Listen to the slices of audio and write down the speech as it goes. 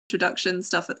introduction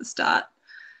stuff at the start.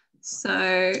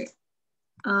 So,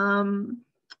 all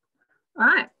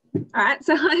right. All right,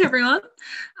 so hi everyone.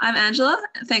 I'm Angela.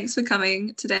 Thanks for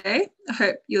coming today. I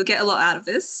hope you'll get a lot out of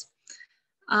this.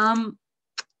 So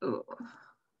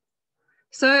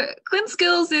Clin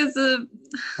Skills is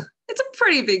it's a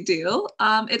pretty big deal.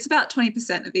 It's about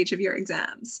 20% of each of your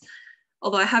exams,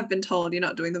 although I have been told you're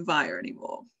not doing the VIA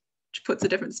anymore, which puts a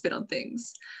different spin on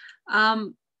things.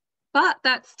 But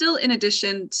that's still in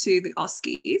addition to the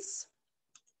OSCEs.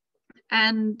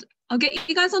 And I'll get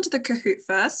you guys onto the Kahoot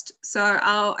first. So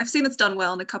I've seen it's done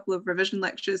well in a couple of revision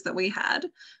lectures that we had,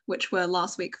 which were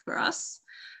last week for us.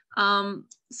 So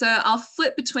I'll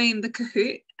flip between the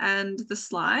Kahoot and the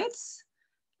slides,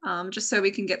 just so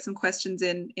we can get some questions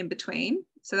in between.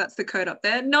 So that's the code up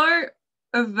there. No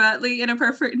overtly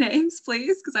inappropriate names,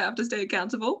 please, because I have to stay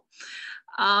accountable.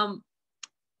 And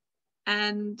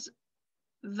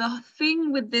the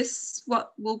thing with this,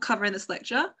 what we'll cover in this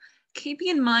lecture, keeping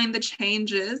in mind the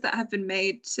changes that have been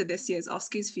made to this year's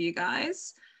OSCEs for you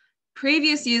guys.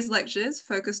 Previous year's lectures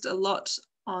focused a lot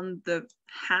on the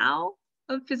how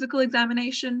of physical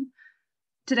examination.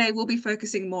 Today we'll be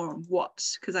focusing more on what,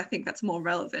 because I think that's more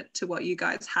relevant to what you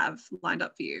guys have lined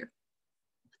up for you.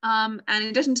 And in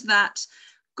addition to that,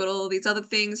 got all these other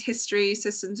things: history,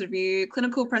 systems review,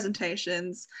 clinical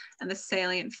presentations, and the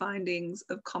salient findings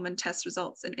of common test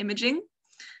results and imaging.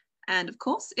 And of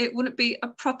course, it wouldn't be a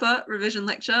proper revision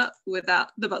lecture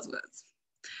without the buzzwords.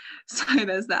 So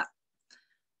there's that.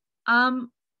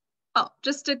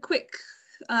 Just a quick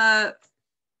kind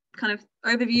of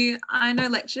overview. I know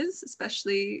lectures,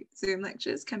 especially Zoom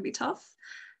lectures, can be tough.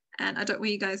 And I don't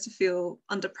want you guys to feel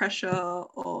under pressure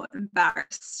or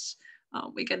embarrassed.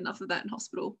 We get enough of that in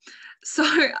hospital. So,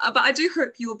 but I do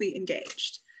hope you'll be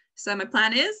engaged. So my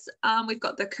plan is we've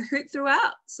got the Kahoot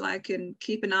throughout, so I can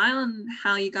keep an eye on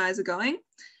how you guys are going,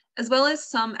 as well as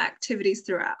some activities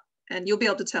throughout. And you'll be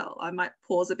able to tell. I might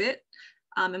pause a bit.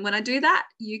 And when I do that,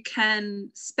 you can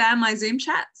spam my Zoom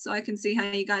chat so I can see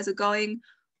how you guys are going,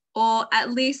 or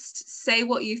at least say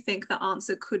what you think the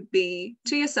answer could be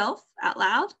to yourself out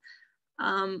loud,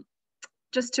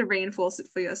 just to reinforce it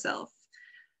for yourself.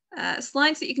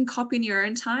 Slides that you can copy in your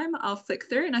own time, I'll flick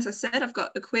through. And as I said, I've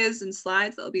got a quiz and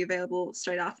slides that will be available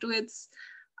straight afterwards.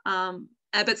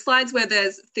 But slides where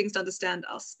there's things to understand,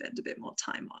 I'll spend a bit more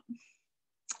time on.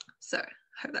 So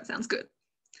I hope that sounds good.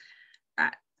 All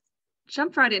right,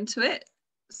 jump right into it.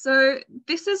 So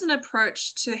this is an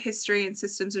approach to history and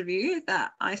systems review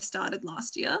that I started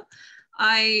last year.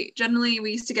 We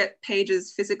used to get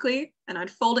pages physically, and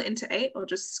I'd fold it into 8 or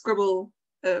just scribble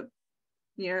a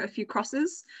few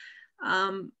crosses.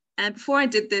 And before I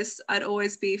did this, I'd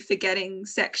always be forgetting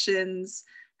sections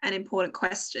and important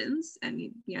questions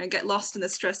and, get lost in the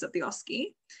stress of the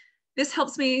OSCE. This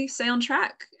helps me stay on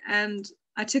track, and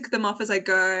I tick them off as I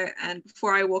go. And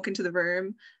before I walk into the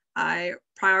room, I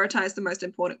prioritize the most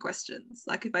important questions.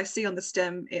 Like if I see on the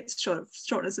stem it's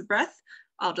shortness of breath,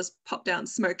 I'll just pop down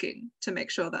smoking to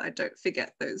make sure that I don't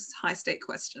forget those high stake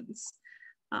questions,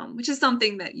 which is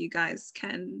something that you guys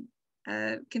can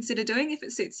consider doing if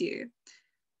it suits you.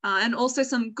 And also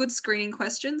some good screening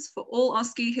questions for all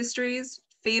OSCE histories: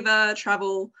 fever,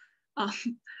 travel,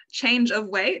 change of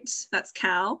weight, that's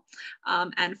CAL,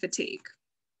 and fatigue.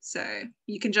 So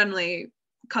you can generally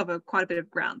cover quite a bit of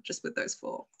ground just with those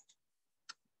 4.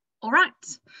 All right,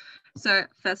 so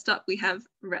first up we have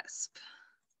RESP.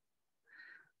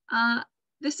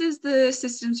 This is the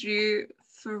systems view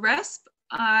for RESP.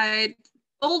 I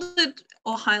bolded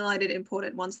or highlighted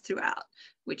important ones throughout,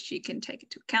 which you can take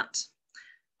into account.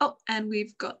 Oh, and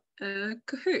we've got a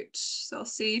Kahoot. So I'll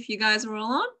see if you guys are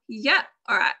all on. Yeah,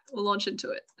 all right, we'll launch into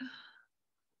it.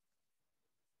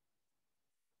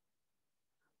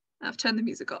 I've turned the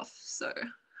music off, so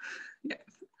yeah.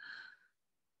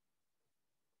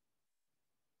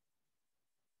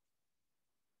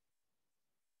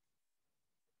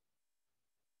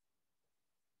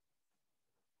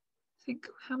 I think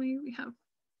how many we have?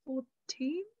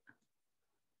 14?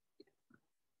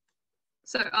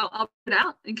 So I'll put it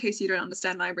out in case you don't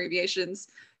understand my abbreviations.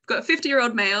 We've got a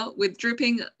 50-year-old male with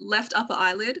drooping left upper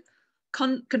eyelid,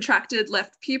 contracted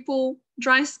left pupil,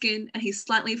 dry skin, and he's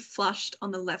slightly flushed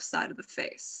on the left side of the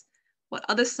face. What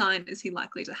other sign is he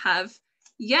likely to have?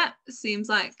 Yeah, it seems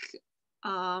like,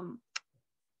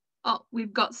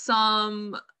 we've got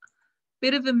some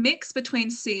bit of a mix between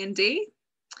C and D.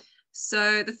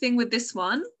 So the thing with this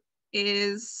one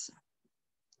is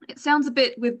it sounds a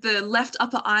bit with the left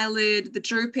upper eyelid, the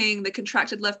drooping, the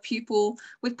contracted left pupil.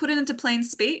 We've put it into plain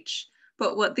speech,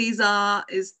 but what these are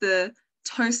is the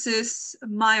ptosis,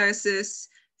 meiosis,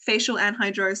 facial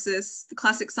anhidrosis, the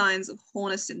classic signs of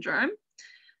Horner syndrome,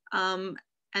 and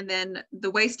then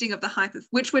the wasting of the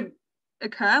which would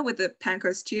occur with the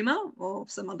Pancoast tumor or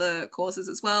some other causes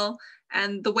as well,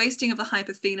 and the wasting of the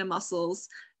hypothena muscles,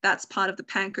 that's part of the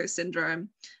Pancoast syndrome,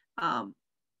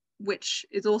 which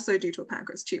is also due to a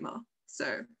Pancoast tumor.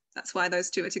 So that's why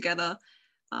those two are together.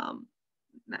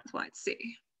 That's why it's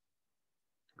C.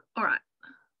 All right.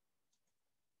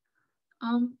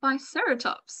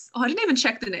 Biceratops. Oh, I didn't even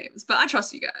check the names, but I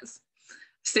trust you guys.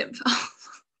 Simp.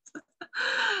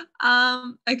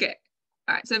 Okay.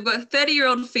 All right. So we've got a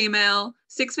 30-year-old female,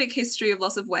 6-week history of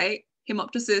loss of weight,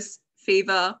 hemoptysis,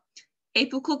 fever,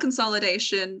 apical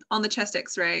consolidation on the chest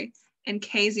X-ray, and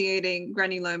caseating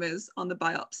granulomas on the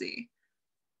biopsy.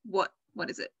 What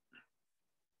is it?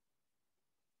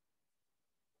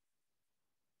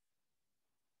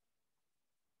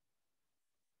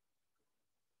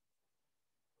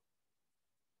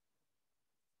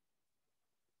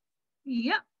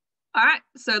 Yeah. All right.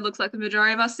 So it looks like the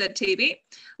majority of us said TB.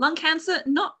 Lung cancer,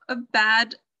 not a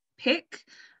bad pick.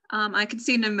 I can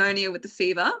see pneumonia with the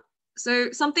fever.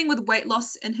 So something with weight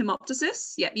loss and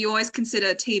hemoptysis. Yeah, you always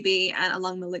consider TB and a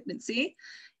lung malignancy.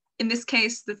 In this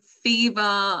case, the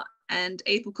fever and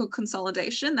apical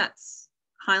consolidation, that's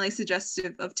highly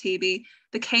suggestive of TB.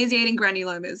 The caseating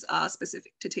granulomas are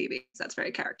specific to TB. So that's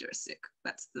very characteristic.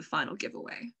 That's the final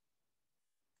giveaway.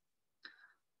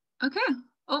 Okay.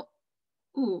 Oh,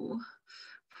 ooh,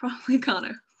 probably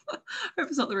can't. Hope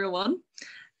it's not the real one.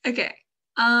 Okay.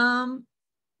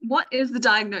 What is the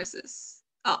diagnosis?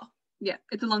 Oh, yeah,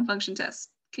 it's a lung function test.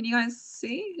 Can you guys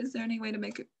see? Is there any way to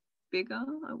make it bigger?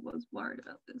 I was worried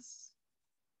about this.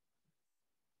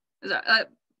 Is that,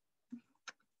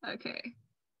 okay.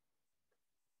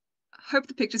 Hope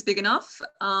the picture's big enough.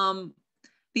 The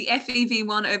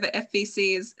FEV1 over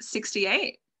FVC is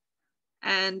 68,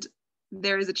 and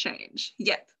there is a change.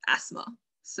 Yep, asthma.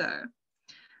 So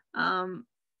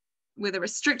with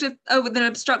with an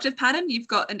obstructive pattern, you've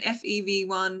got an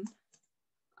FEV1.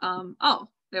 Oh,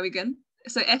 there we go.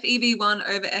 So FEV1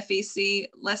 over FVC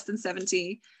less than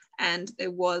 70, and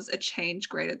there was a change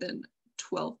greater than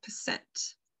 12%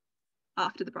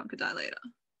 after the bronchodilator.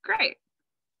 Great.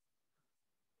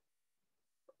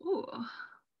 Ooh.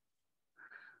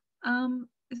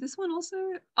 Is this one also?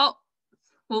 Oh,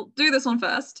 we'll do this one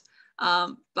first.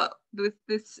 But with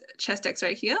this chest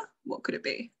X-ray here, what could it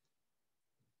be?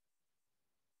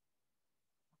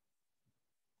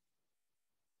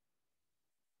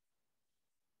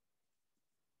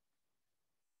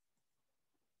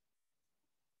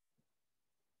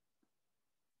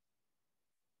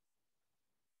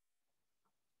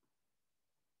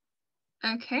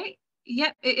 Okay,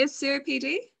 yep, it is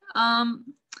COPD.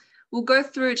 We'll go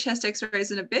through chest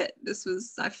X-rays in a bit.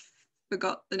 I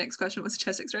forgot the next question was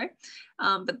chest X-ray.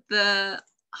 But the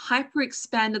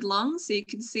hyperexpanded lungs, so you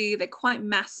can see they're quite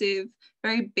massive,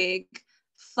 very big,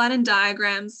 flattened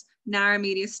diagrams, narrow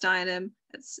mediastinum.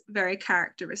 It's very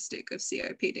characteristic of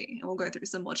COPD. And we'll go through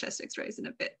some more chest X-rays in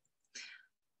a bit.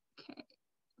 Okay,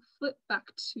 flip back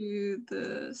to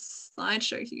the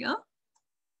slideshow here.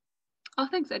 Oh,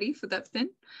 thanks, Eddie, for that pin.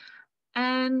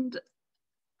 And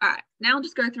all right, now I'll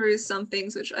just go through some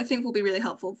things which I think will be really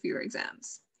helpful for your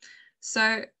exams.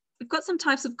 So we've got some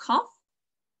types of cough.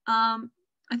 I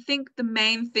think the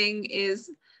main thing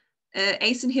is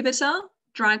ACE inhibitor.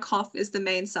 Dry cough is the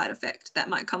main side effect that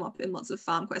might come up in lots of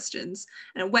pharm questions.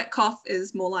 And a wet cough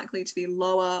is more likely to be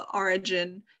lower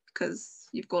origin because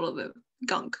you've got all the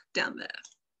gunk down there.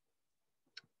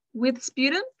 With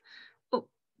sputum,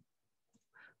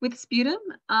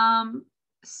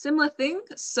 similar thing.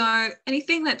 So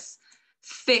anything that's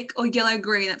thick or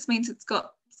yellow-green, that means it's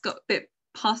got a bit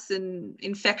pus and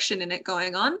infection in it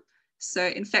going on. So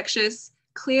infectious,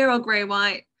 clear or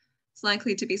grey-white, it's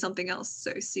likely to be something else.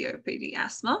 So COPD,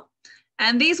 asthma.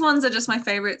 And these ones are just my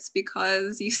favorites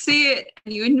because you see it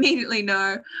and you immediately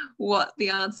know what the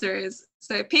answer is.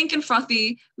 So pink and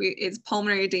frothy is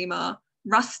pulmonary edema.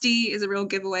 Rusty is a real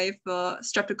giveaway for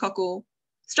Streptococcus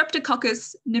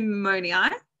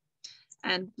pneumoniae.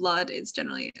 And blood is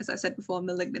generally, as I said before,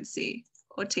 malignancy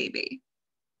or TB.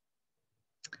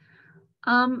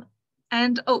 And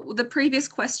the previous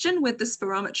question with the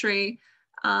spirometry,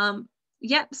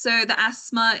 yep, so the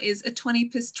asthma is a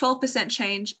 12%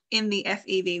 change in the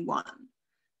FEV1.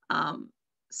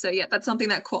 So yeah, that's something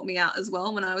that caught me out as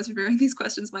well when I was reviewing these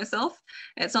questions myself.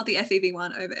 It's not the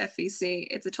FEV1 over FVC,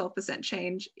 it's a 12%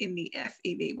 change in the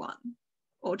FEV1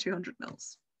 or 200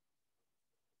 mils.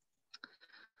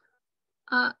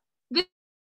 This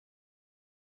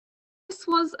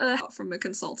was from a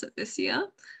consultant this year.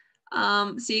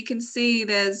 So you can see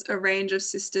there's a range of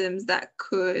systems that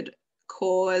could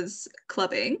cause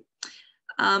clubbing.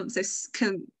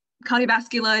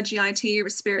 Cardiovascular, GIT,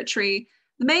 respiratory.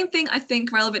 The main thing I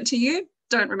think relevant to you,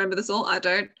 don't remember this all, I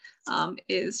don't,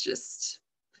 is just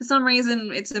for some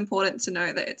reason it's important to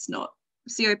know that it's not,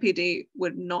 COPD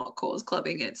would not cause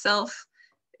clubbing in itself.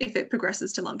 If it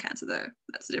progresses to lung cancer though,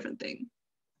 that's a different thing.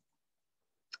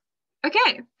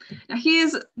 Okay, now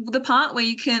here's the part where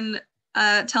you can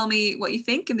tell me what you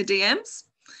think in the DMs.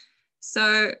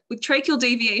 So with tracheal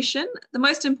deviation, the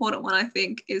most important one I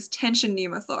think is tension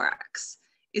pneumothorax.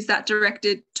 Is that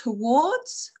directed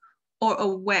towards or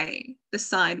away the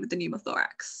side with the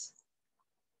pneumothorax?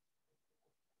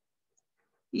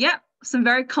 Yep, some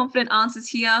very confident answers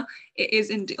here. It is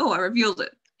indeed, oh, I revealed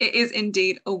it. It is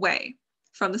indeed away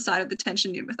from the side of the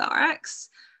tension pneumothorax.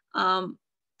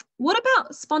 What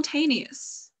about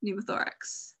spontaneous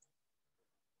pneumothorax?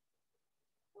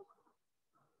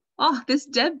 Oh, this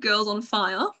Deb girl's on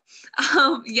fire.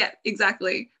 Yeah,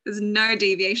 exactly. There's no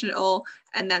deviation at all,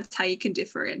 and that's how you can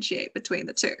differentiate between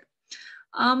the two.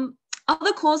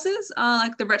 Other causes are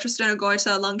like the retrosternal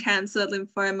goiter, lung cancer,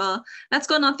 lymphoma. That's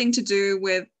got nothing to do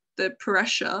with the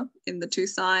pressure in the two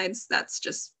sides. That's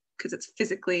just because it's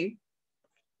physically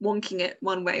wonking it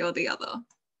one way or the other.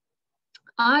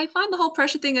 I find the whole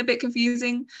pressure thing a bit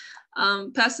confusing.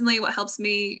 Personally, what helps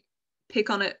me pick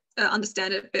on it,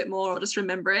 understand it a bit more, or just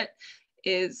remember it,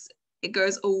 is it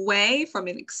goes away from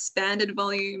an expanded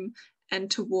volume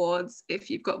and towards if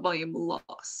you've got volume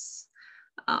loss.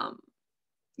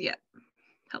 Yeah,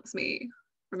 helps me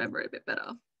remember it a bit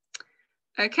better.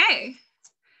 Okay,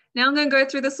 now I'm going to go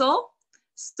through this all.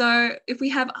 So if we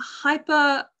have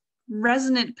hyper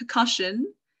resonant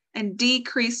percussion and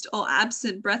decreased or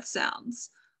absent breath sounds,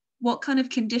 what kind of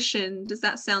condition does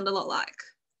that sound a lot like?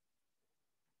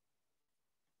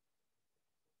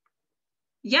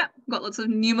 Yep, got lots of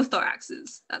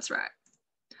pneumothoraxes, that's right.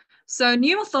 So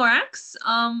pneumothorax,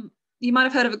 you might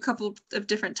have heard of a couple of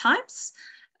different types.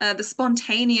 The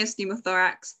spontaneous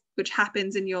pneumothorax, which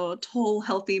happens in your tall,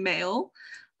 healthy male.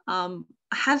 I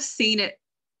have seen it,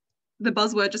 the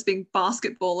buzzword just being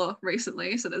basketballer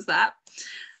recently, so there's that.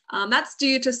 That's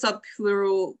due to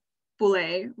subpleural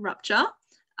bullae rupture.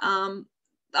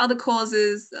 Other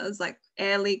causes is like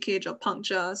air leakage or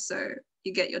puncture. So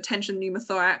you get your tension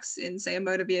pneumothorax in, say, a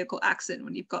motor vehicle accident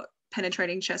when you've got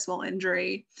penetrating chest wall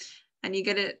injury, and you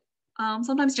get it,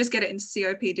 sometimes you just get it in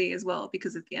COPD as well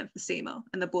because of the emphysema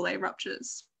and the bullae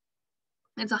ruptures.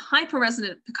 It's a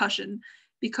hyperresonant percussion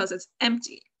because it's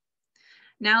empty.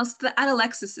 Now, so the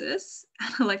atelectasis,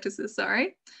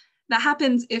 that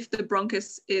happens if the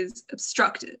bronchus is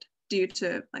obstructed due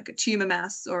to like a tumor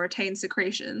mass or retained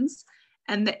secretions,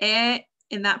 and the air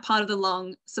in that part of the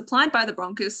lung supplied by the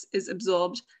bronchus is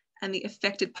absorbed and the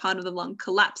affected part of the lung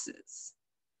collapses.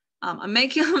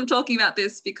 I'm talking about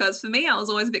this because for me, I was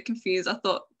always a bit confused. I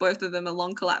thought both of them are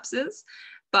lung collapses,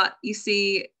 but you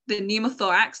see the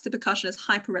pneumothorax, the percussion is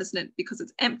hyperresonant because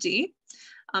it's empty.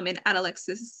 In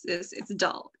atelectasis, it's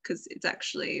dull because it's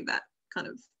actually that kind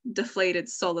of deflated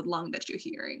solid lung that you're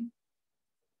hearing.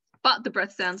 But the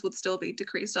breath sounds would still be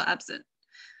decreased or absent.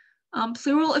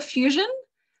 Pleural effusion,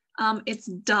 it's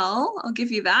dull, I'll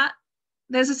give you that.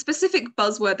 There's a specific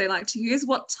buzzword they like to use.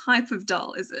 What type of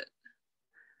dull is it?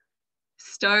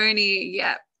 Stony,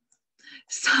 yeah.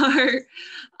 So,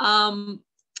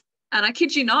 and I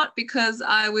kid you not, because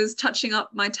I was touching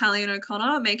up my Tally and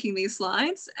O'Connor making these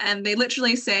slides, and they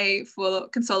literally say for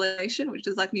consolidation, which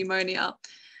is like pneumonia,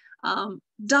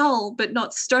 dull, but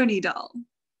not stony dull.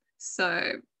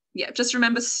 So yeah, just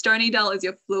remember stony dull is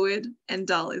your fluid and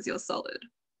dull is your solid.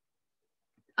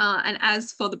 And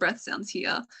as for the breath sounds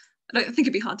here, I don't think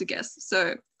it'd be hard to guess.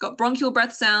 So got bronchial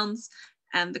breath sounds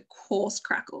and the coarse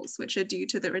crackles, which are due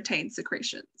to the retained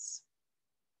secretions.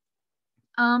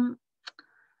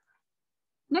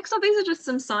 Next up, these are just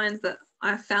some signs that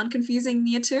I found confusing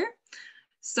near to.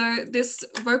 So this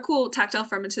vocal tactile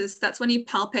fremitus, that's when you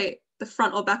palpate the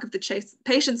front or back of the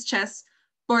patient's chest,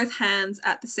 both hands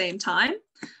at the same time.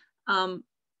 And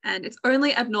it's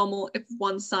only abnormal if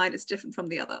one side is different from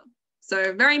the other.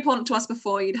 So very important to us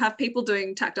before, you'd have people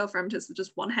doing tactile fremitus with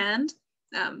just one hand.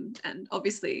 And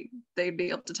obviously they'd be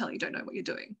able to tell you don't know what you're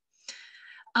doing.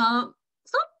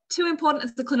 It's not too important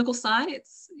as the clinical side.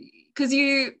 It's because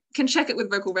you can check it with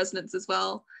vocal resonance as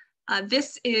well.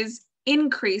 This is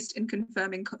increased in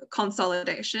confirming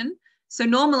consolidation. So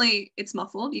normally it's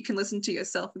muffled. You can listen to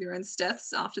yourself with your own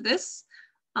steps after this.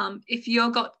 If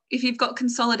you've got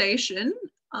consolidation,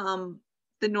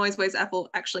 the noise waves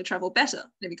actually travel better and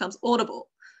it becomes audible.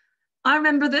 I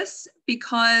remember this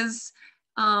because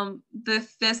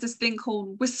there's this thing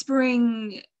called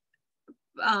whispering.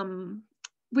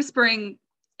 Whispering,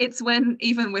 it's when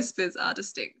even whispers are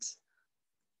distinct.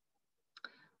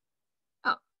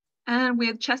 Oh, and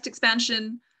with chest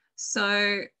expansion,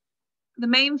 so the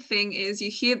main thing is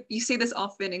you see this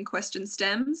often in question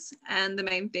stems, and the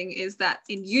main thing is that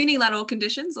in unilateral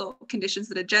conditions or conditions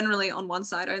that are generally on one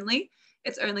side only,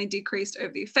 it's only decreased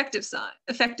over the affected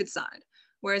side.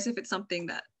 Whereas if it's something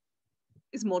that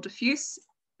is more diffuse,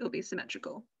 it'll be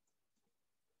symmetrical.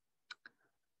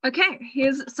 Okay,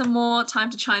 here's some more time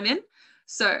to chime in.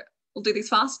 So we'll do these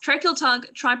fast. Tracheal tug,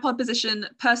 tripod position,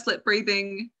 pursed lip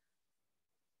breathing.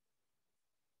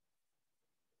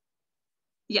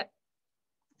 Yeah,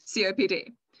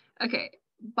 COPD. Okay,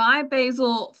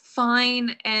 bibasal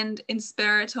fine and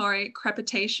inspiratory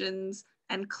crepitations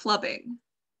and clubbing.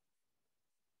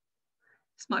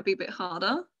 This might be a bit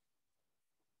harder.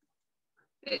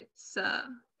 It's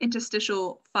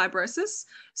interstitial fibrosis.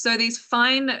 So these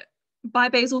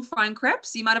bibasal fine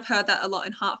creps, you might have heard that a lot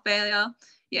in heart failure.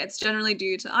 Yeah, it's generally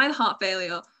due to either heart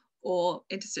failure or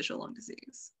interstitial lung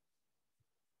disease.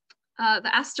 The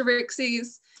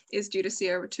asterixis is due to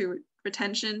CO2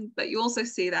 retention, but you also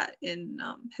see that in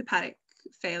hepatic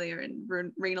failure and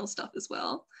renal stuff as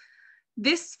well.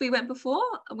 This we went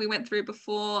through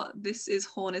before. This is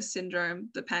Horner's syndrome,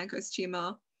 the Pancoast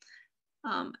tumor,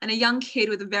 and a young kid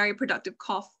with a very productive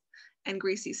cough and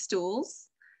greasy stools.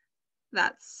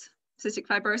 That's cystic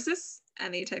fibrosis,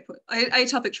 and the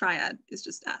atopic triad is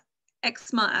just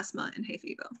eczema, asthma, and hay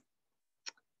fever.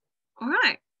 All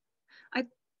right. I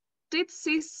did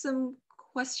see some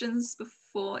questions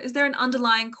before. Is there an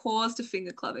underlying cause to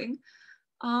finger clubbing?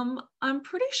 I'm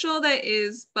pretty sure there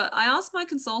is, but I asked my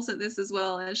consultant this as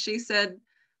well, and she said,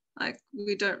 like,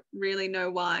 we don't really know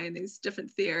why in these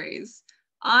different theories.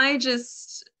 I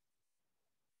just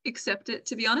accept it,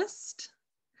 to be honest.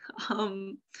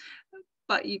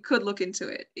 But you could look into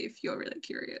it if you're really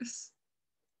curious.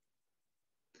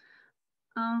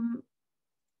 Oh,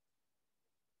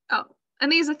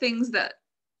 and these are things that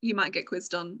you might get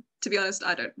quizzed on. To be honest,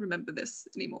 I don't remember this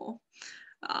anymore.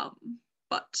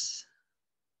 But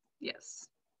yes.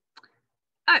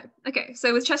 Oh, okay.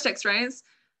 So with chest x-rays,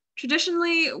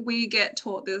 traditionally we get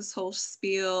taught this whole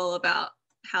spiel about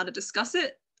how to discuss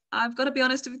it. I've got to be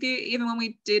honest with you, even when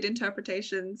we did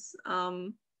interpretations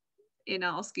in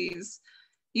our OSCEs,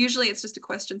 usually it's just a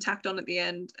question tacked on at the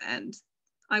end, and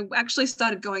I actually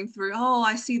started going through, oh,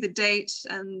 I see the date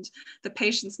and the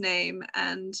patient's name,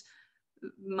 and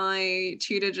my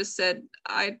tutor just said,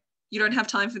 you don't have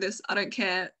time for this, I don't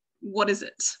care, what is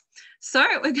it? So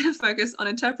we're going to focus on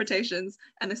interpretations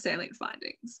and the salient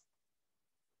findings.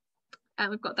 And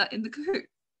we've got that in the Kahoot.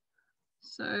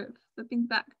 So flipping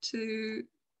back to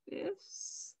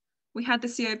this, we had the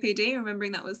COPD,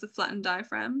 remembering that was the flattened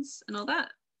diaphragms and all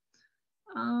that.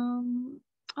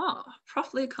 Oh,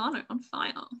 Prof. Leocano on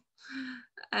fire.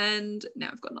 And now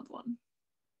I've got another one.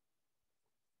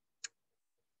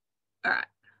 All right.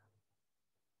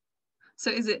 So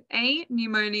is it A,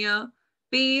 pneumonia,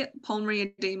 B, pulmonary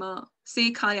edema,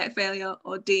 C, cardiac failure,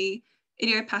 or D,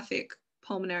 idiopathic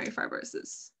pulmonary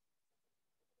fibrosis?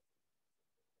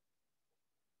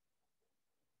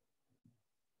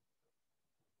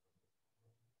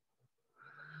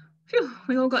 Phew,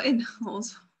 we all got in. I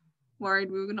was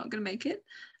worried we were not going to make it.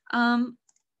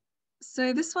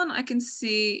 So this one I can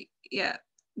see, yeah,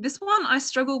 this one I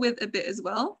struggle with a bit as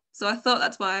well. So I thought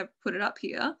that's why I put it up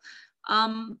here.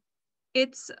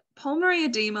 It's pulmonary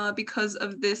edema because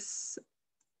of this,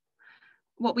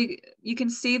 you can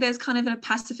see there's kind of a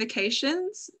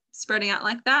opacifications spreading out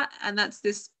like that. And that's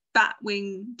this bat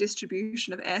wing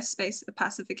distribution of airspace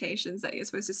opacifications that you're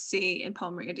supposed to see in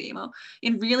pulmonary edema.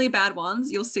 In really bad ones,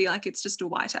 you'll see like it's just a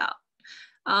whiteout.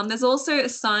 There's also a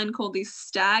sign called the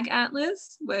stag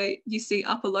atlas, where you see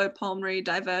upper lobe pulmonary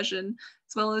diversion,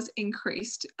 as well as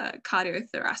increased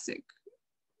cardiothoracic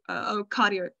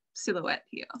cardio silhouette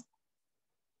here.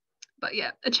 But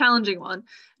yeah, a challenging one,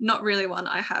 not really one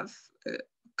I have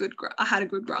I had a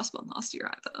good grasp on last year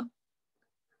either.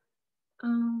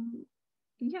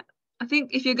 Yeah, I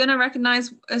think if you're going to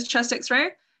recognize as chest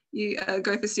x-ray, you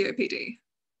go for COPD.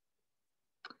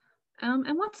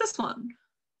 And what's this one?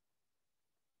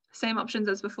 Same options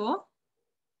as before.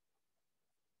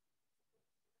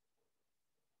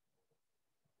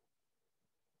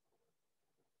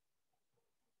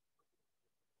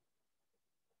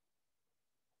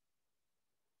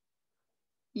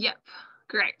 Yep,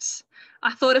 great.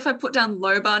 I thought if I put down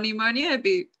lobar pneumonia, it'd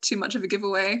be too much of a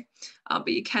giveaway, but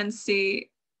you can see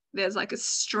there's like a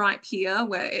stripe here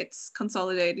where it's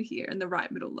consolidated here in the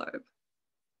right middle lobe.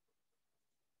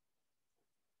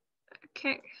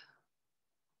 Okay.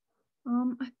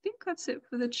 I think that's it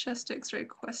for the chest X-ray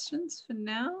questions for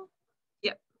now.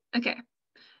 Yep. Okay.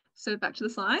 So back to the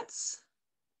slides.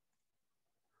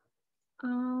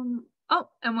 Oh,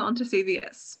 and we're on to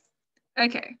CVS.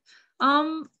 Okay.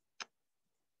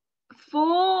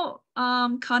 For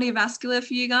cardiovascular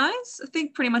for you guys, I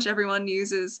think pretty much everyone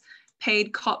uses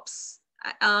paid COPS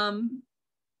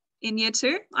in year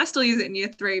 2. I still use it in year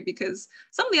 3 because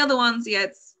some of the other ones, yeah,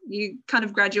 you kind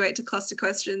of graduate to cluster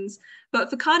questions. But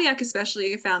for cardiac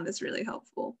especially, I found this really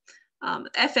helpful.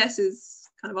 FS is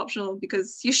kind of optional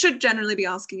because you should generally be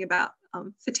asking about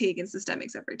fatigue and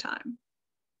systemics every time.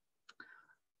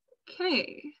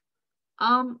 Okay.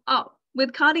 Oh,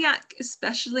 with cardiac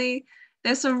especially,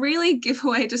 there's some really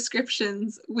giveaway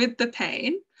descriptions with the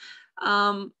pain.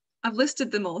 I've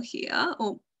listed them all here,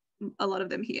 or a lot of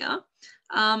them here.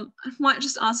 I might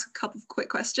just ask a couple of quick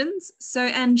questions. So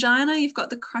angina, you've got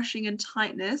the crushing and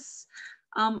tightness.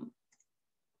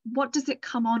 What does it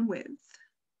come on with?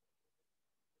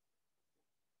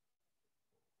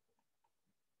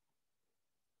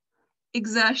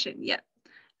 Exertion, yeah.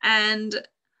 And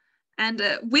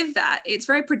with that, it's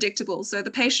very predictable. So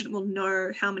the patient will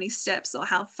know how many steps or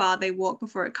how far they walk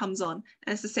before it comes on.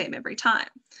 And it's the same every time.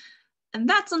 And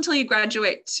that's until you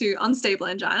graduate to unstable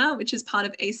angina, which is part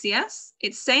of ACS.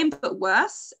 It's same but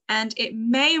worse, and it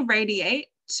may radiate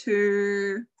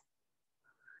to,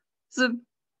 there's a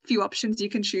few options you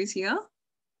can choose here.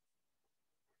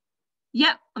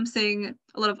 Yep, I'm seeing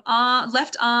a lot of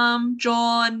left arm,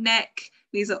 jaw, neck.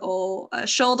 These are all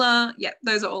shoulder. Yep,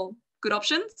 those are all good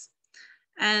options.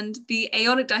 And the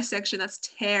aortic dissection, that's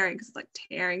tearing, because it's like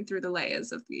tearing through the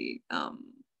layers of the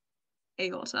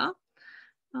aorta.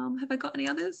 Have I got any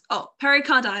others? Oh,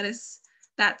 pericarditis.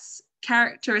 That's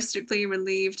characteristically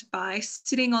relieved by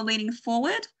sitting or leaning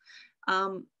forward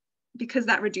because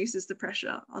that reduces the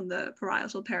pressure on the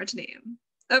parietal peritoneum.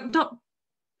 Not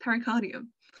pericardium.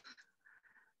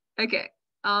 Okay.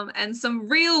 And some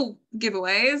real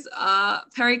giveaways are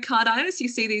pericarditis. You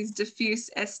see these diffuse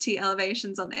ST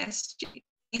elevations on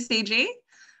ECG.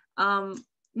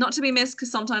 Not to be missed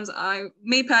because sometimes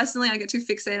me personally, I get too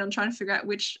fixated on trying to figure out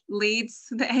which leads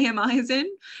the AMI is in,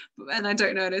 and I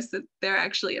don't notice that they're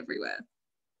actually everywhere.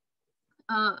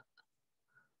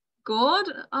 GORD,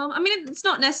 I mean, it's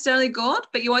not necessarily GORD,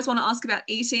 but you always want to ask about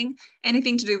eating.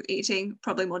 Anything to do with eating,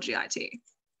 probably more GIT.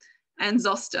 And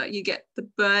zoster, you get the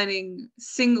burning,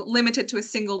 limited to a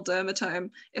single dermatome.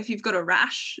 If you've got a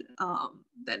rash,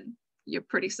 then you're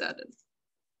pretty certain.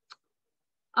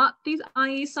 These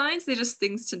IE signs, they're just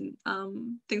things to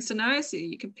know, so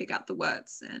you can pick out the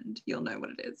words and you'll know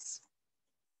what it is.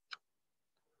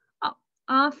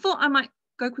 Thought I might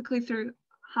go quickly through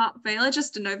heart failure,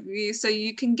 just an overview. So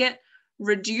you can get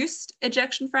reduced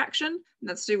ejection fraction, and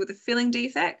that's to do with a filling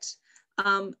defect,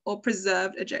 or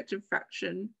preserved ejection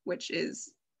fraction, which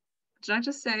is, did I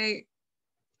just say?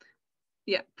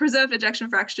 Yeah, preserved ejection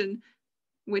fraction,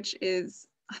 which is,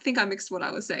 I think I mixed what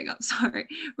I was saying up, sorry.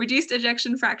 Reduced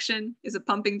ejection fraction is a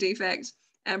pumping defect,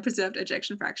 and preserved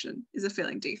ejection fraction is a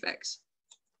filling defect.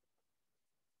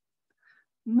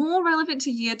 More relevant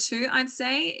to year 2, I'd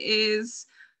say, is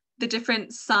the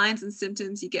different signs and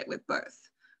symptoms you get with both.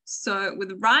 So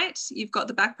with right, you've got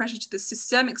the back pressure to the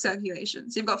systemic circulation.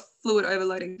 So you've got fluid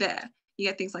overloading there. You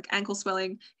get things like ankle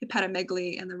swelling,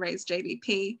 hepatomegaly, and the raised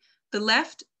JVP. The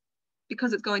left,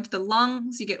 because it's going to the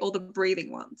lungs, you get all the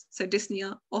breathing ones. So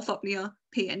dyspnea, orthopnea,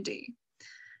 PND.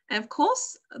 And of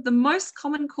course, the most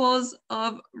common cause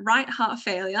of right heart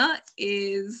failure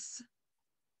is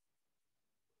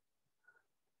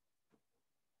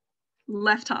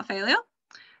left heart failure.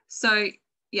 So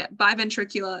yeah,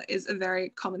 biventricular is a very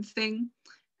common thing.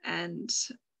 And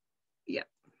yeah.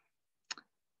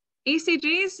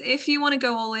 ECGs, if you want to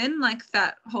go all in, like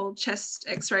that whole chest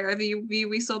X-ray overview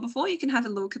we saw before, you can have a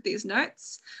look at these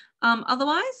notes.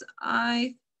 Otherwise,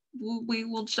 we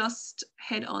will just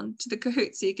head on to the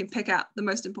Kahoot so you can pick out the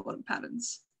most important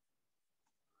patterns.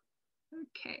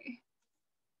 Okay.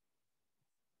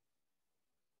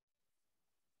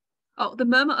 Oh, the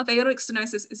murmur of aortic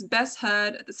stenosis is best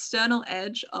heard at the sternal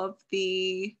edge of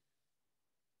the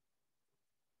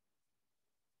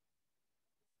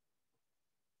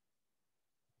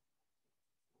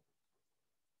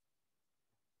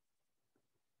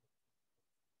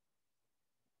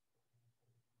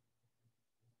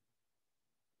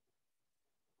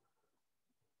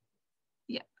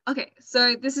okay,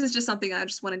 so this is just something I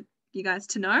just wanted you guys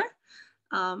to know.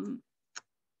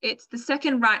 It's the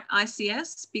second right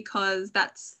ICS because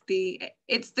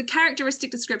it's the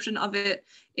characteristic description of it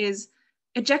is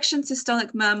ejection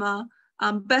systolic murmur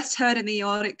best heard in the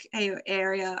aortic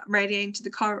area radiating to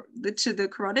the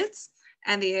carotids,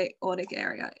 and the aortic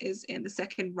area is in the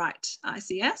second right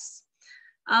ICS.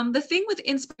 The thing with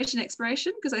inspiration and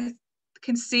expiration, because I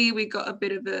can see we got a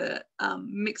bit of a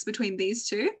mix between these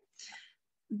two.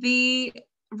 The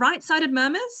right-sided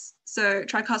murmurs, so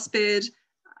tricuspid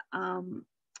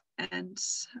and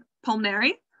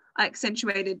pulmonary, are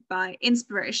accentuated by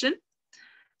inspiration.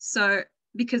 So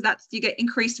because you get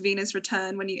increased venous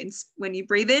return when you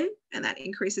breathe in, and that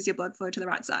increases your blood flow to the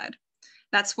right side.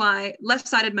 That's why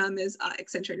left-sided murmurs are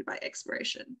accentuated by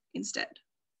expiration instead.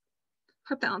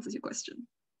 Hope that answers your question.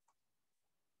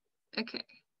 Okay.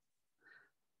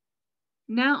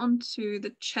 Now on to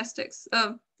the chest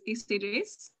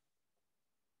ECGs.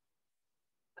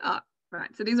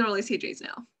 Right, so these are all ECGs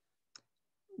now.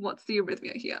 What's the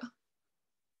arrhythmia here?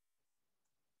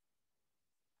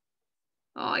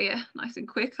 Oh yeah, nice and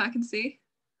quick, I can see.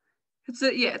 It's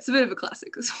a bit of a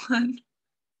classic, this one.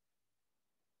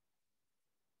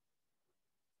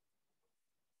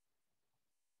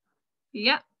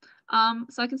 Yeah,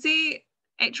 so I can see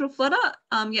atrial flutter.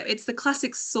 Yeah, it's the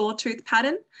classic sawtooth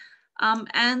pattern.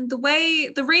 And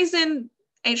the reason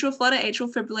atrial flutter,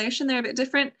 atrial fibrillation, they're a bit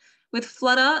different. With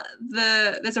flutter,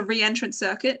 there's a re-entrant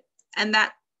circuit, and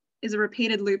that is a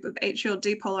repeated loop of atrial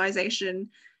depolarization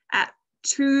at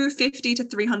 250 to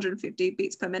 350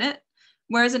 beats per minute.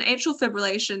 Whereas in atrial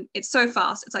fibrillation, it's so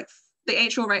fast. It's like the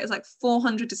atrial rate is like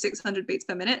 400 to 600 beats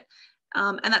per minute.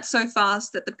 And that's so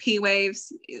fast that the P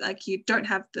waves, like you don't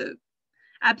have the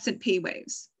absent P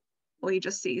waves, or you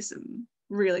just see some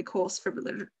really coarse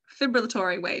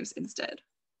fibrillatory waves instead.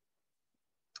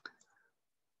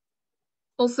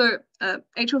 Also,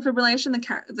 atrial fibrillation,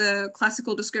 the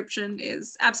classical description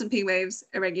is absent P waves,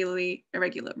 irregular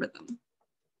rhythm.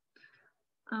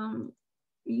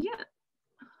 Yeah,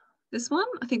 this one,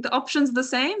 I think the options are the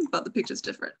same, but the picture's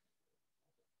different.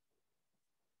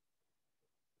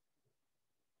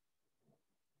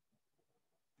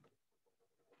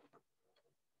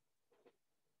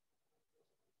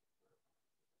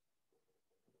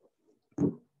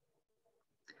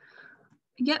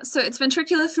 Yeah, so it's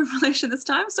ventricular fibrillation this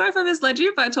time. Sorry if I misled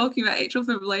you by talking about atrial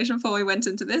fibrillation before we went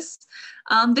into this.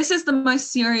 This is the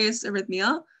most serious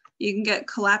arrhythmia. You can get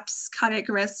collapse,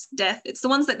 cardiac arrest, death. It's the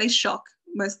ones that they shock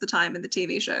most of the time in the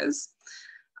TV shows.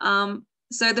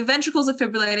 So the ventricles are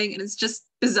fibrillating and it's just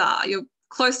bizarre. You're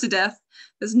close to death.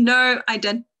 There's no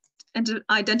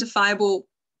identifiable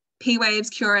P waves,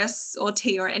 QRS, or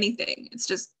T or anything. It's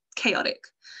just chaotic.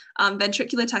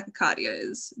 Ventricular tachycardia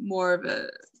is more of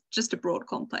just a broad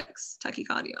complex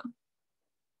tachycardia.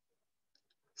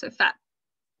 So fat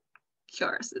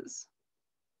QRSs.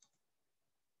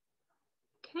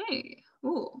 Okay.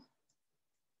 Oh.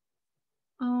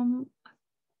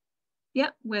 Yeah,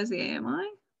 where's the AMI?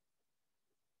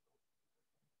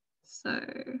 So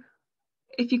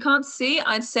if you can't see,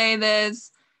 I'd say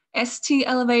there's ST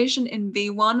elevation in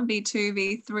V1, V2,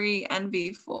 V3, and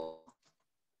V4.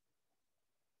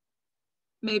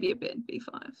 Maybe a bit in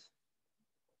V5.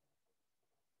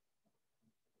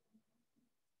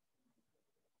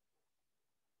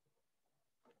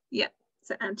 Yeah,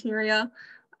 so anterior,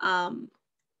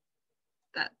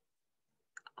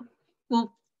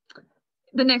 well,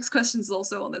 the next question is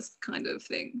also on this kind of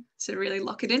thing to really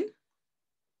lock it in.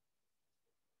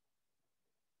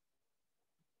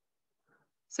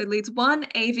 So leads 1,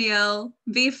 AVL,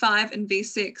 V5, and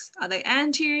V6, are they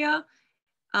anterior,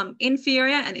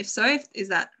 inferior, and if so, is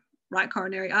that right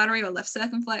coronary artery or left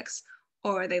circumflex,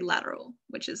 or are they lateral,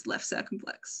 which is left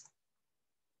circumflex?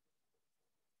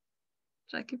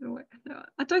 Did I give it away? No,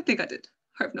 I don't think I did.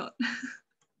 Hope not.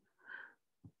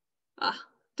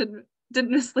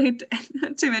 Didn't mislead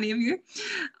too many of you.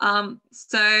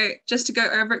 So just to go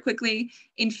over it quickly,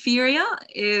 inferior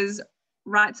is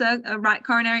right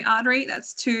coronary artery,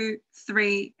 that's 2,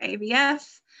 3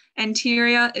 AVF.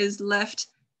 Anterior is left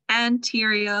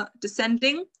anterior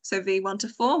descending, so V1 to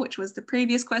 4, which was the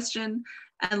previous question,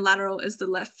 and lateral is the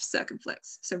left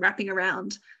circumflex, so wrapping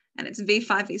around, and it's V5,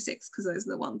 V6, because those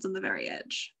are the ones on the very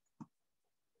edge,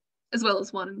 as well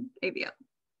as 1 AVL.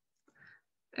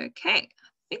 Okay, I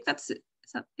think that's it.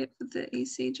 Is that it for the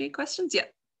ECG questions? Yeah.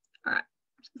 All right.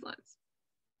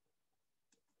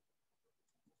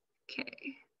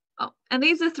 Okay. Oh, and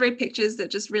these are 3 pictures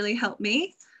that just really help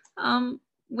me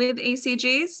with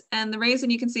ECGs. And the reason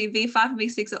you can see V5 and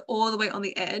V6 are all the way on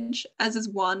the edge, as is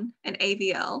 1 and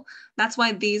AVL. That's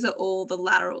why these are all the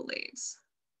lateral leads.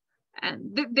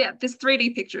 And this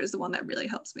 3D picture is the one that really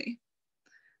helps me.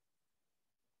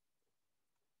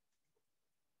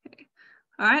 Okay.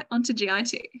 All right, on to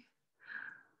GIT.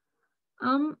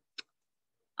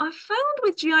 I found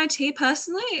with GIT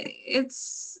personally,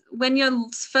 it's when you're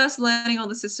first learning all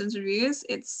the systems reviews,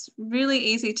 it's really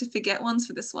easy to forget ones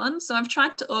for this one. So I've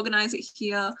tried to organize it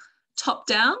here top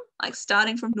down, like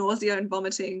starting from nausea and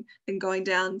vomiting, then going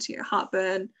down to your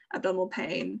heartburn, abdominal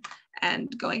pain,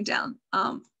 and going down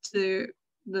to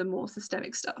the more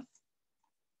systemic stuff.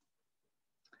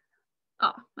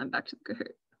 Oh, I'm back to the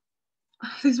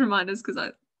Kahoot. These reminders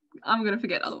because I'm going to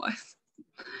forget otherwise.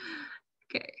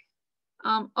 Okay.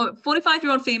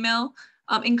 45-year-old female,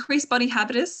 increased body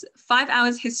habitus, 5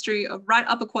 hours history of right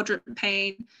upper quadrant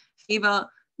pain, fever,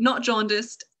 not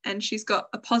jaundiced, and she's got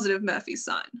a positive Murphy's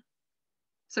sign.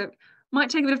 So might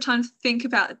take a bit of time to think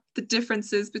about the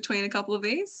differences between a couple of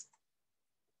these.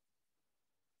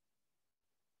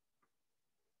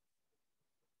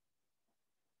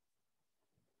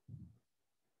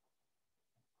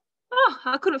 Oh,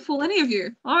 I couldn't fool any of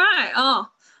you. All right. Oh,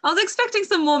 I was expecting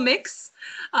some more mix,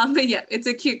 but yeah, it's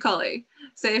a cute collie.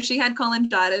 So if she had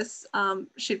cholangitis,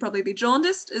 she'd probably be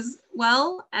jaundiced as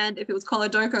well. And if it was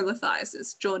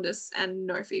choledocholithiasis, jaundice and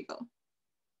no fever.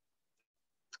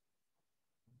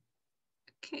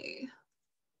 Okay.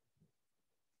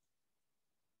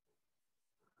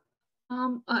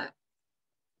 All right.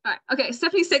 Okay.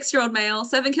 76-year-old male,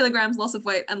 7 kilograms loss of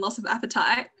weight and loss of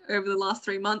appetite over the last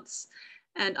 3 months.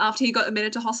 And after he got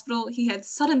admitted to hospital, he had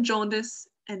sudden jaundice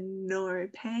and no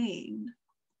pain.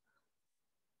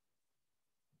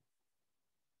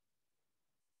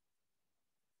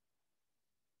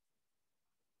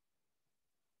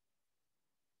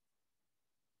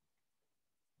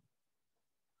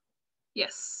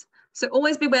 Yes. So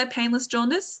always beware painless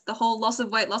jaundice, the whole loss of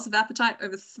weight, loss of appetite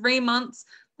over 3 months.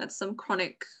 That's some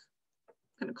chronic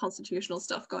kind of constitutional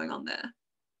stuff going on there.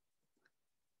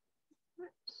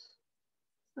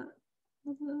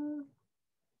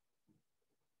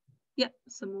 Yep,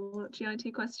 some more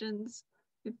GIT questions.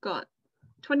 We've got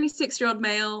 26-year-old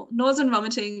male, nausea and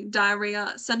vomiting,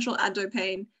 diarrhea, central abdo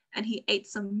pain, and he ate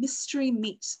some mystery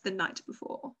meat the night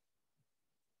before.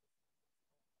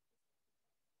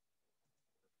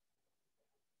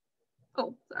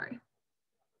 Oh, sorry.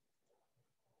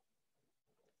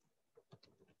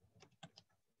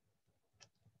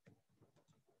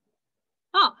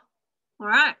 Oh, all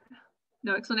right.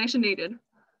 No explanation needed.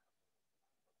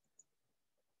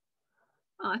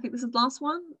 I think this is the last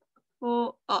one.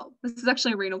 Oh, this is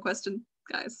actually a renal question,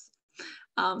 guys.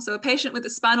 So a patient with a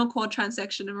spinal cord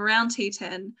transection of around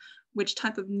T10, which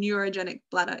type of neurogenic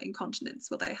bladder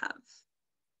incontinence will they have?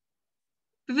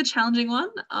 Bit of a challenging one.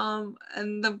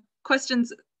 And the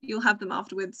questions, you'll have them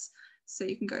afterwards, so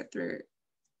you can go through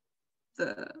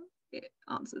the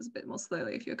answers a bit more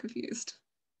slowly if you're confused.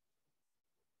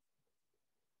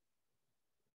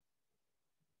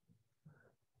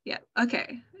 Yeah,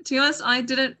 okay. To be honest, I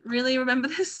didn't really remember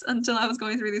this until I was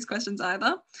going through these questions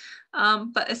either.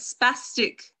 But a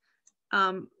spastic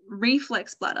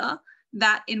reflex bladder,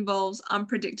 that involves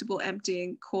unpredictable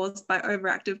emptying caused by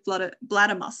overactive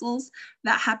bladder muscles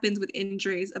that happens with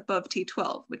injuries above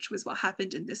T12, which was what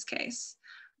happened in this case.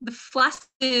 The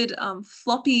flaccid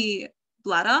floppy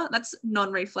bladder, that's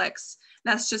non-reflex.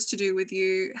 That's just to do with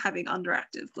you having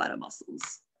underactive bladder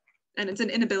muscles. And it's an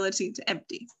inability to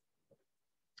empty.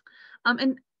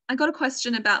 And I got a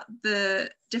question about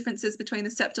the differences between the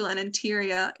septal and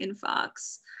anterior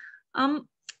infarcts.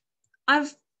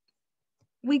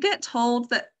 We get told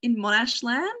that in Monash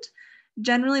land,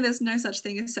 generally there's no such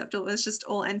thing as septal, it's just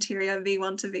all anterior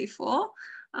V1 to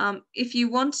V4. If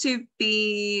you want to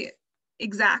be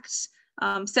exact,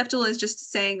 septal is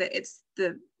just saying that it's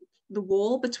the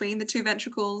wall between the 2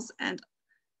 ventricles, and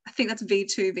I think that's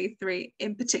V2, V3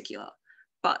 in particular.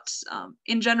 But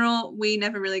in general, we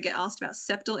never really get asked about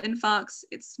septal infarcts.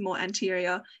 It's more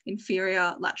anterior,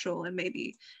 inferior, lateral, and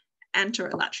maybe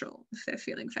anterolateral if they're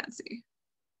feeling fancy.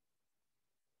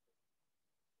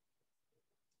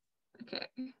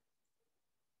 Okay.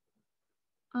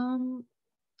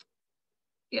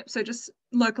 Yep, so just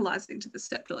localizing to the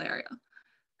septal area.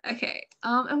 Okay,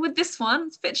 and with this one,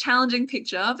 it's a bit challenging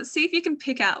picture, but see if you can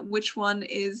pick out which one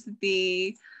is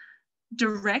the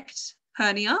direct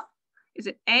hernia. Is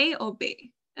it A or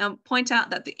B? Point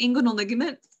out that the inguinal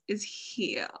ligament is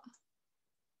here.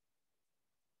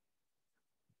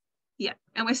 Yeah,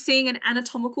 and we're seeing an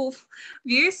anatomical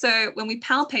view. So when we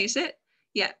palpate it,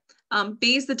 yeah,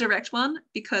 B is the direct one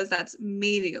because that's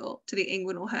medial to the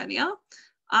inguinal hernia.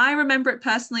 I remember it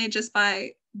personally just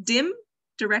by DIM,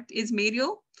 direct is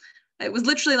medial. It was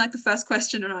literally like the first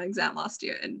question in our exam last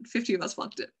year and 50 of us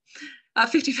flunked it,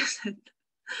 50%.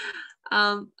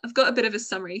 I've got a bit of a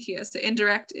summary here. So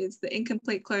indirect is the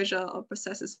incomplete closure of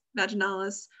processus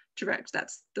vaginalis, direct,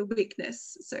 that's the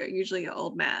weakness. So usually an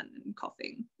old man and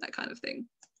coughing, that kind of thing.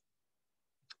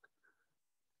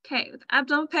 Okay, with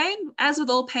abdominal pain, as with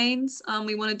all pains,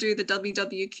 we want to do the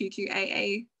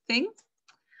WWQQAA thing.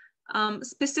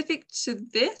 Specific to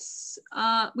this,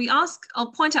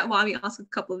 I'll point out why we ask a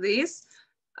couple of these.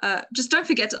 Just don't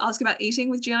forget to ask about eating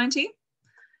with GIT.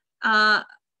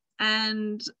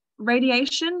 And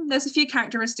radiation, there's a few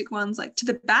characteristic ones, like to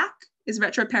the back is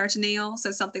retroperitoneal,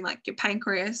 so something like your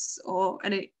pancreas or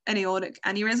an aortic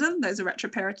aneurysm, those are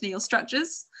retroperitoneal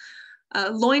structures.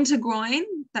 Loin to groin,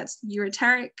 that's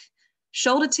ureteric.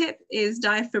 Shoulder tip is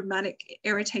diaphragmatic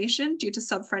irritation due to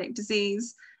subphrenic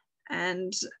disease.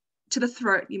 And to the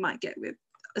throat, you might get with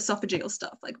esophageal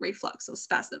stuff like reflux or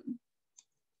spasm.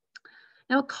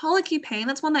 Now, colicky pain,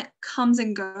 that's one that comes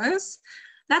and goes.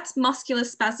 That's muscular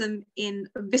spasm in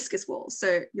viscous walls,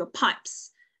 so your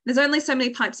pipes. There's only so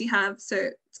many pipes you have, so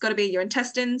it's got to be your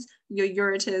intestines, your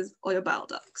ureters, or your bile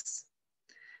ducts.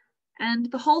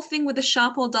 And the whole thing with the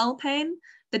sharp or dull pain,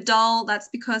 the dull, that's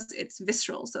because it's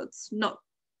visceral, so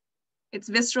it's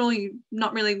visceral, you're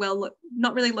not really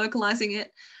localizing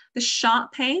it. The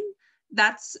sharp pain,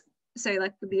 that's, say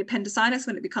like with the appendicitis,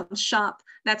 when it becomes sharp,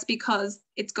 that's because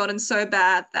it's gotten so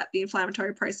bad that the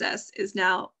inflammatory process is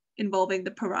now involving the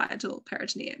parietal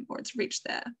peritoneum, or it's reached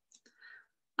there.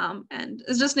 And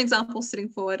as just an example,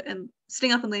 sitting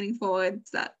up and leaning forward,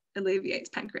 that alleviates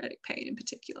pancreatic pain in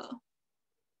particular.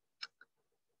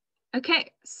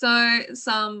 Okay, so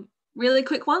some really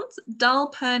quick ones.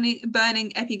 Dull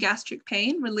burning epigastric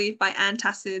pain relieved by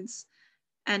antacids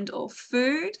and or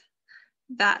food.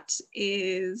 That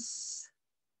is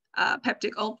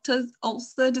peptic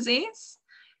ulcer disease.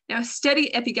 Now,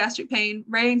 steady epigastric pain,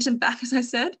 radiating back, as I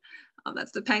said,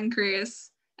 that's the pancreas.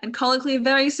 And colically,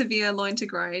 very severe loin to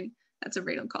groin, that's a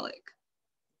renal colic.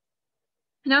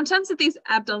 Now, in terms of these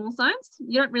abdominal signs,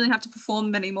 you don't really have to perform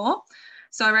them anymore.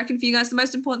 So I reckon for you guys, the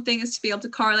most important thing is to be able to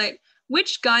correlate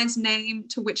which guy's name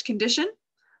to which condition.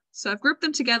 So I've grouped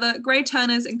them together,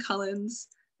 Gray-Turners and Cullens,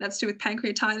 that's to do with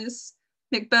pancreatitis,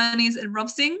 McBurney's and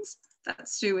Robsing's,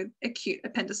 that's to do with acute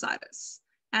appendicitis.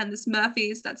 And this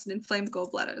Murphy's, that's an inflamed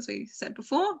gallbladder, as we said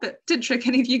before, but didn't trick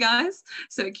any of you guys,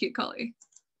 so acute coli.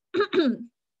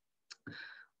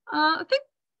 I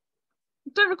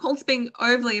don't recall this being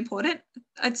overly important.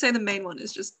 I'd say the main one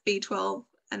is just B12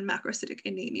 and macrocytic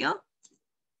anemia.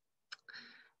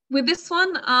 With this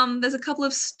one, there's a couple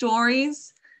of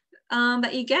stories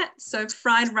that you get. So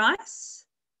fried rice,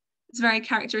 it's very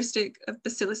characteristic of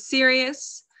Bacillus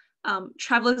cereus.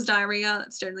 Traveler's diarrhea,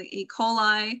 that's generally E.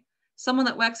 coli. Someone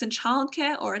that works in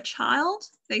childcare or a child,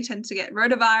 they tend to get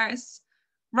rotavirus.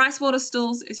 Rice water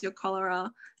stools is your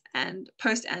cholera, and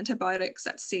post-antibiotics,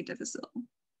 that's C. difficile.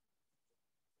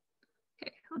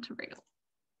 Okay, on to renal.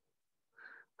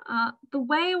 The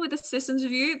way with the systems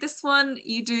review, this one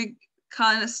you do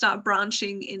kind of start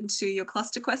branching into your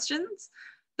cluster questions.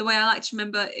 The way I like to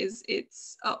remember is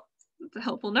it's a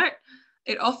helpful note.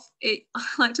 I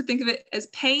like to think of it as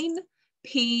pain,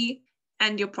 pee,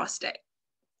 and your prostate.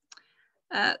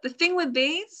 The thing with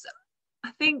these,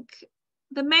 I think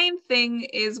the main thing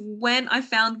is when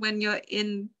you're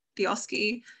in the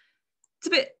OSCE, it's a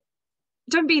bit,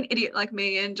 don't be an idiot like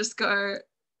me and just go,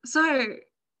 so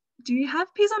do you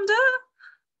have pee under?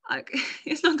 Like,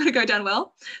 it's not going to go down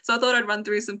well. So I thought I'd run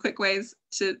through some quick ways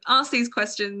to ask these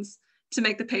questions to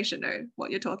make the patient know what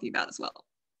you're talking about as well.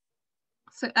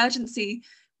 So urgency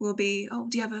will be, oh,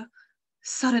 do you have a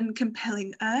sudden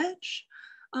compelling urge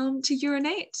to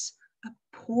urinate? A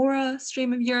poorer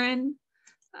stream of urine?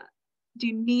 Do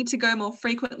you need to go more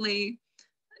frequently?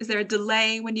 Is there a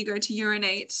delay when you go to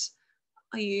urinate?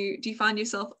 Do you find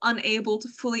yourself unable to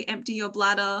fully empty your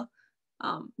bladder?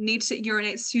 Need to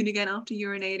urinate soon again after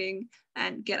urinating,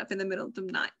 and get up in the middle of the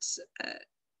night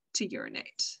to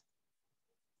urinate.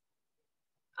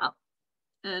 Up,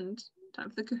 and time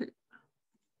for the Kahoot.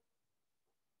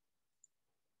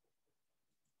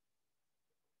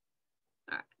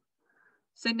 All right.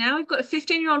 So now we've got a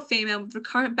 15-year-old female with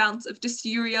recurrent bouts of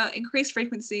dysuria, increased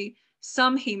frequency,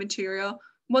 some hematuria.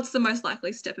 What's the most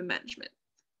likely step in management?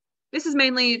 This is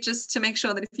mainly just to make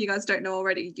sure that if you guys don't know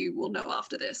already, you will know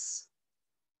after this.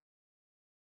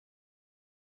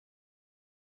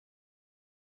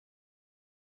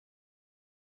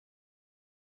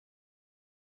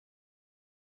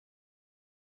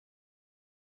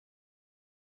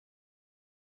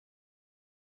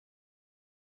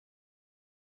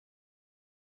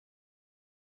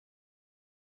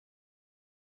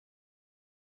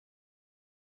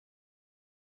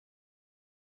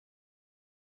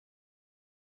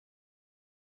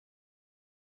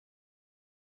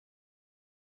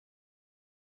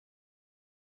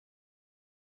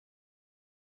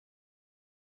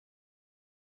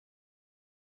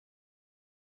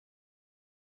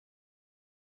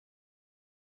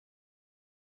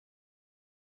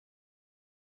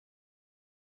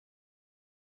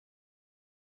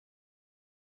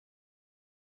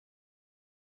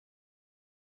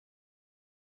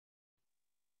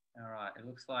 All right, it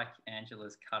looks like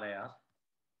Angela's cut out.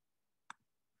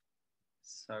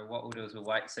 So what we'll do is we'll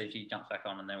wait, see if she jumps back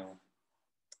on, and then we'll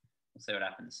see what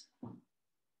happens.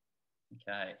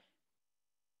 Okay.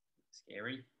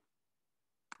 Scary.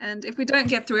 And if we don't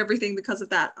get through everything because of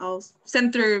that, I'll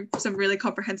send through some really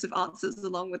comprehensive answers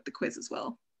along with the quiz as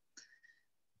well.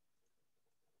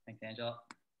 Thanks, Angela.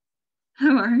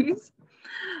 No worries.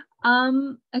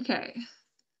 Okay.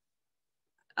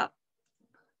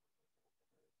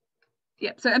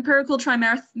 Yeah, so empirical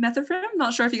trimethoprim,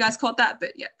 not sure if you guys caught that,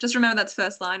 but yeah, just remember that's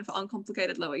first line for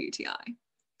uncomplicated lower UTI.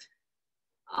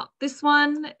 This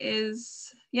one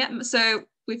is, yeah, so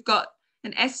we've got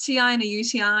an STI and a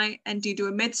UTI, and do you do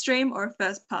a midstream or a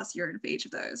first pass urine for each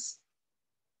of those?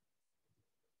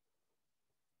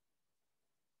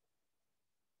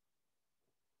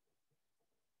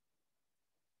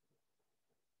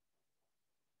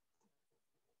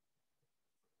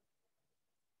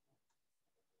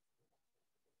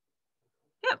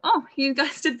 Yep. Oh, you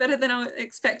guys did better than I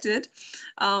expected.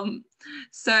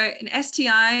 So an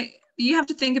STI, you have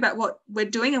to think about what we're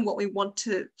doing and what we want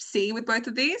to see with both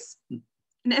of these.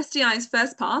 An STI is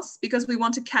first pass because we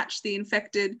want to catch the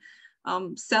infected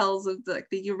cells of the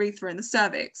urethra and the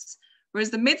cervix. Whereas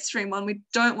the midstream one, we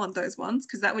don't want those ones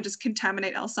because that would just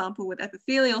contaminate our sample with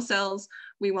epithelial cells.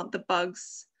 We want the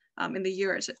bugs in the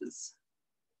ureters.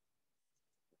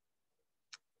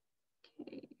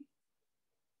 Okay.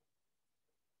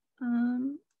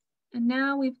 And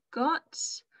now we've got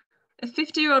a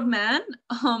 50-year-old man,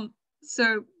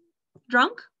 so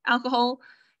drunk, alcohol.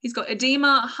 He's got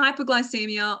edema,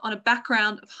 hypoglycemia on a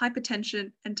background of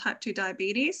hypertension and type 2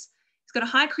 diabetes. He's got a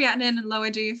high creatinine and lower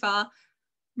GFR.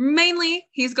 Mainly,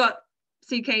 he's got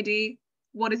CKD.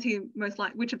 What is he most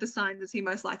like? Which of the signs is he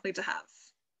most likely to have?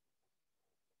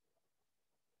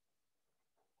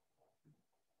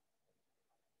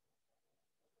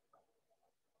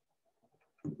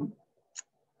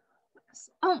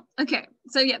 Oh, okay.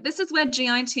 So yeah, this is where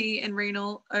GIT and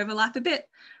renal overlap a bit.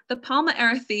 The palmar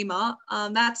erythema,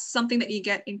 that's something that you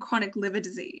get in chronic liver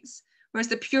disease. Whereas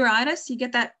the pruritus, you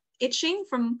get that itching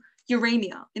from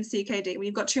uremia in CKD. When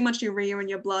you've got too much urea in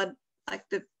your blood, like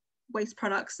the waste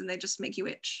products, and they just make you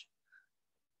itch.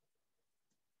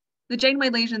 The Janeway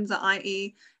lesions are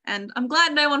IE, and I'm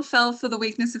glad no one fell for the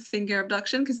weakness of finger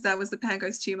abduction because that was the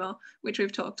Pangos tumor, which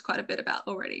we've talked quite a bit about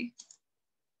already.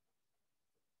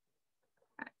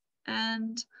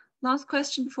 And last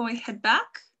question before we head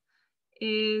back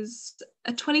is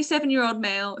a 27-year-old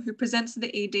male who presents to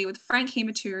the ED with frank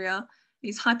hematuria.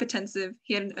 He's hypertensive.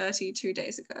 He had an ERT 2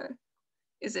 days ago.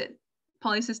 Is it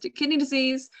polycystic kidney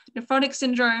disease, nephrotic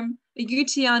syndrome, a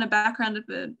UTI on a background of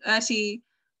an ERT,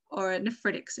 or a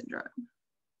nephritic syndrome?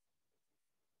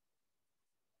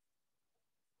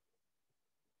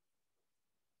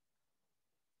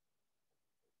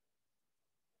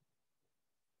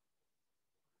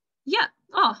 Yeah.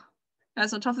 Oh,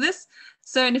 that's on top of this.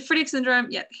 So nephritic syndrome,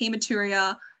 yeah,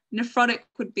 hematuria. Nephrotic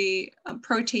would be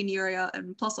proteinuria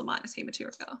and plus or minus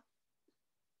hematuria.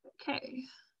 Okay.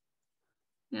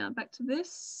 Now back to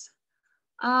this.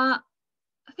 I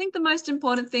think the most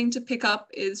important thing to pick up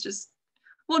is just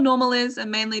what normal is,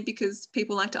 and mainly because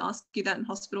people like to ask you that in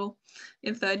hospital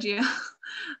in third year,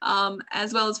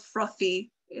 as well as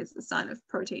frothy is a sign of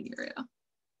proteinuria.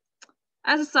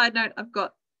 As a side note, I've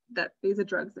got that these are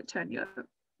drugs that turn your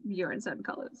urine certain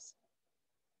colors.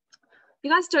 You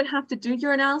guys don't have to do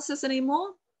urinalysis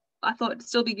anymore. I thought it'd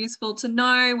still be useful to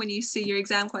know when you see your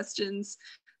exam questions.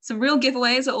 Some real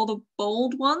giveaways are all the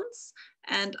bold ones,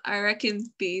 and I reckon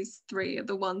these three are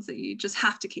the ones that you just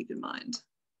have to keep in mind.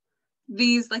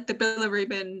 These, like the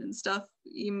bilirubin and stuff,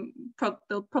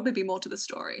 there'll probably be more to the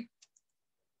story.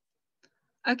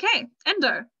 Okay,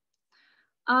 endo.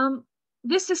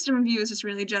 This system review is just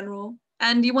really general,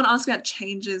 and you want to ask about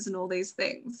changes and all these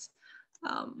things.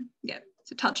 Yeah,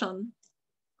 to touch on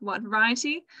a wide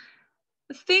variety.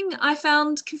 The thing I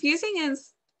found confusing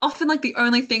is often like the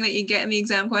only thing that you get in the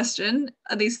exam question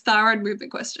are these thyroid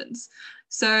movement questions.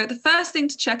 So the first thing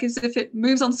to check is if it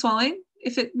moves on swelling.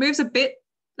 If it moves a bit,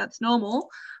 that's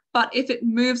normal. But if it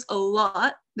moves a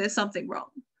lot, there's something wrong.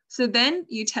 So then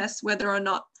you test whether or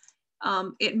not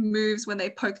it moves when they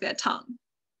poke their tongue.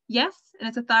 Yes, and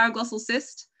it's a thyroglossal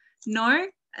cyst. No,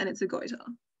 and it's a goiter.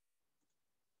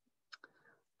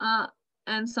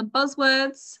 And some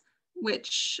buzzwords,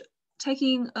 which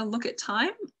taking a look at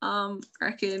time, I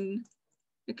reckon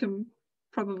you can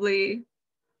probably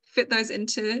fit those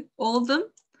into all of them.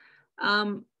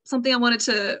 Something I wanted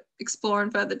to explore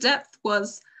in further depth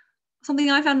was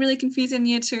something I found really confusing in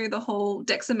year 2, the whole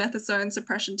dexamethasone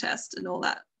suppression test and all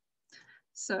that.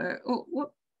 So,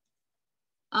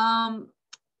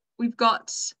 we've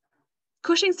got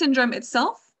Cushing syndrome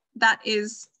itself, that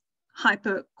is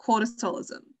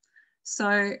hypercortisolism.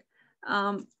 So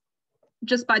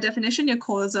just by definition, your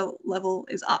cortisol level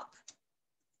is up.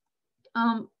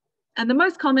 And the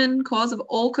most common cause of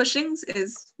all Cushing's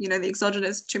is, the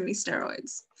exogenous too many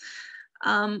steroids.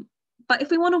 But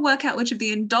if we want to work out which of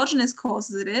the endogenous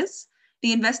causes it is,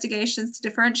 the investigations to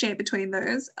differentiate between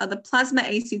those are the plasma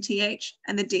ACTH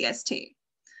and the DST.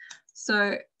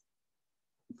 So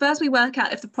first we work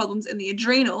out if the problem's in the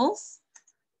adrenals,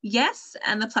 yes,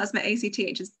 and the plasma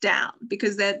ACTH is down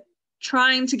because they're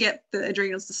trying to get the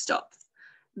adrenals to stop.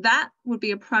 That would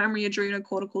be a primary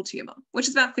adrenocortical tumor, which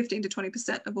is about 15 to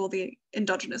 20% of all the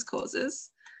endogenous causes.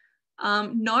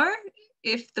 No,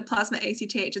 if the plasma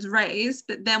ACTH is raised,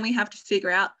 but then we have to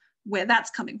figure out where that's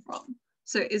coming from.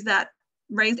 So is that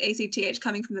raised ACTH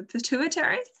coming from the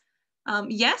pituitary?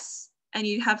 Yes, and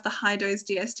you have the high dose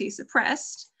DST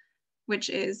suppressed, which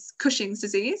is Cushing's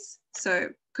disease. So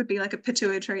could be like a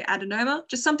pituitary adenoma,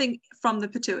 just something from the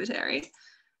pituitary.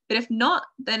 But if not,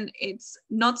 then it's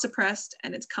not suppressed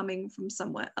and it's coming from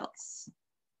somewhere else.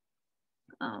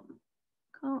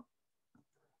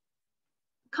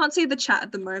 Can't see the chat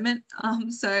at the moment.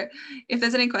 So if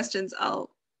there's any questions,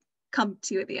 I'll come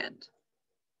to you at the end.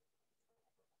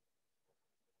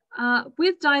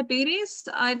 With diabetes,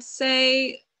 I'd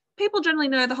say people generally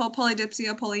know the whole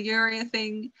polydipsia, polyuria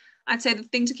thing. I'd say the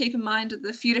thing to keep in mind are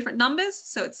the few different numbers.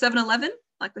 So it's 7-11,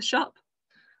 like the shop,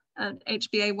 and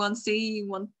HbA1c,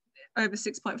 over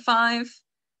 6.5.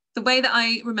 The way that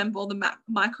I remember all the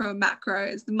micro and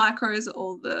macros, the micros are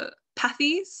all the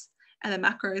pathies and the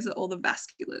macros are all the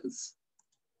vasculars.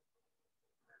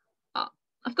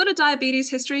 I've got a diabetes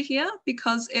history here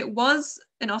because it was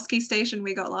an OSCE station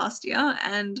we got last year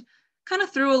and kind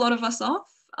of threw a lot of us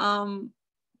off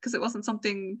because it wasn't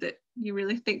something that you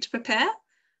really think to prepare.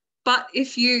 But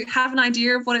if you have an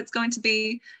idea of what it's going to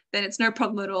be, then it's no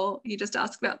problem at all. You just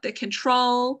ask about their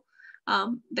control,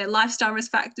 their lifestyle risk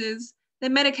factors,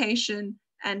 their medication,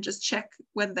 and just check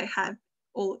whether they have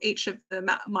each of the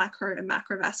micro and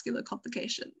macrovascular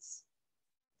complications.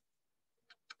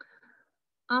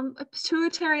 A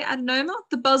pituitary adenoma,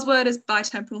 the buzzword is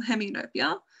bitemporal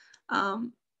hemianopia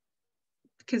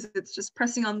because it's just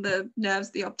pressing on the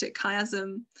nerves, the optic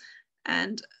chiasm,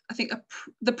 and I think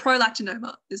the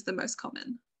prolactinoma is the most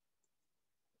common.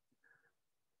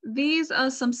 These are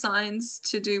some signs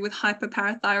to do with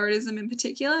hypoparathyroidism in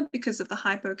particular because of the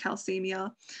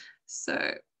hypocalcemia.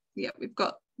 So yeah, we've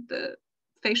got the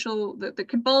facial, the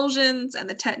convulsions and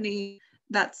the tetany.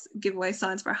 That's giveaway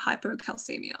signs for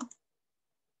hypocalcemia.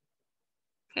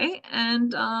 Okay,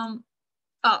 and I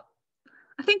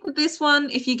think with this one,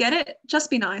 if you get it,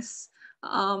 just be nice.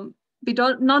 Be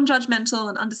non-judgmental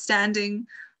and understanding,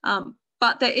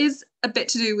 but there is a bit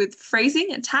to do with phrasing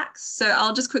and tax. So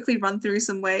I'll just quickly run through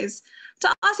some ways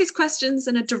to ask these questions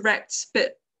in a direct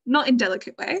but not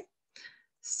indelicate way.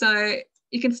 So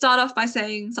you can start off by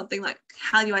saying something like,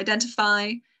 how do you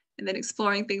identify? And then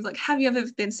exploring things like, have you ever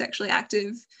been sexually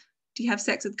active? Do you have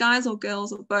sex with guys or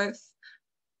girls or both?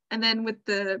 And then with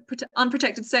the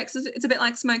unprotected sex, it's a bit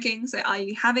like smoking. So are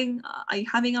you having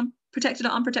unprotected or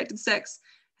unprotected sex?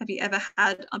 Have you ever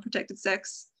had unprotected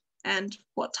sex? And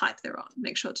what type they're on?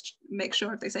 Make sure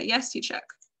if they say yes, you check.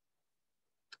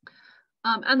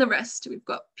 And the rest, we've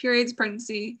got periods,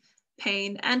 pregnancy,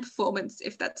 pain, and performance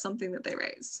if that's something that they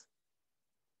raise.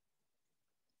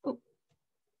 Oh,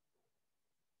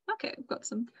 okay, we've got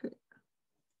some.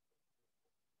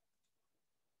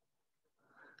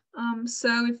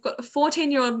 So we've got a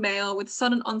 14-year-old male with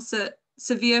sudden onset,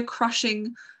 severe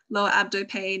crushing lower abdo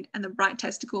pain, and the right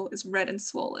testicle is red and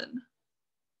swollen.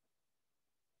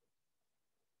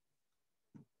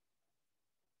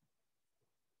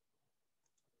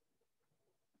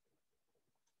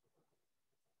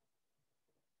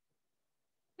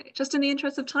 Okay, just in the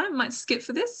interest of time, I might skip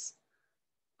for this.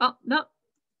 Oh, no. All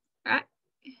right.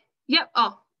 Yep.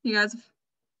 Oh, you guys are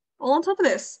all on top of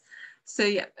this. So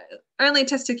yeah, only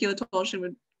testicular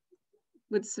torsion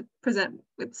would present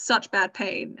with such bad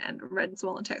pain and red and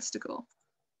swollen testicle.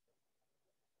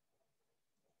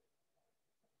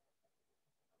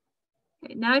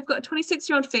 Okay, now we've got a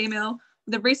 26-year-old female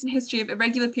with a recent history of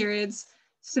irregular periods,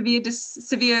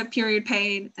 severe period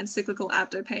pain, and cyclical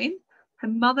abdo pain. Her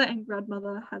mother and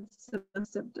grandmother had similar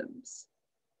symptoms.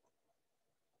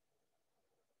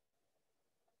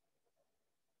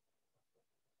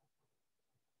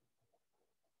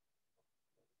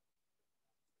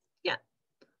 Yeah.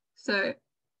 So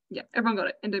yeah, everyone got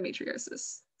it,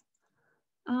 endometriosis.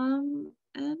 And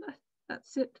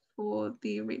that's it for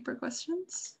the repro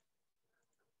questions.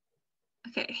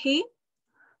 Okay,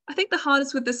 I think the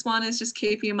hardest with this one is just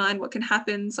keeping in mind what can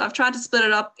happen. So I've tried to split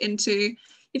it up into,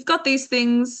 you've got these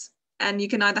things and you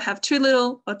can either have too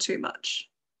little or too much.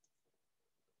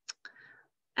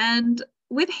 And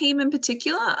with heme in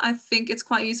particular, I think it's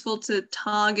quite useful to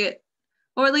target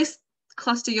or at least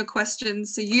cluster your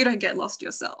questions so you don't get lost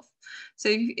yourself. So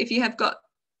if you have got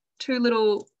too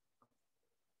little,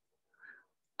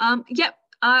 I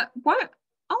didn't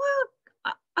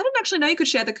actually know you could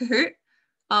share the Kahoot.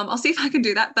 I'll see if I can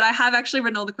do that, but I have actually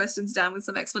written all the questions down with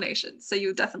some explanations, so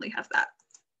you'll definitely have that.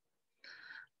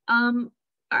 All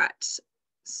right,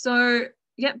 so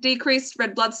yep, decreased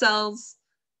red blood cells.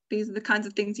 These are the kinds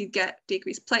of things you'd get: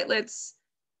 decreased platelets,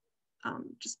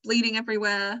 just bleeding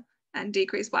everywhere, and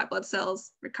decreased white blood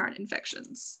cells, recurrent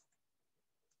infections.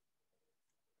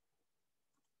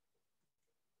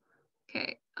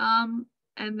 Okay, and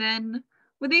then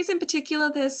with these in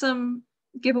particular, there's some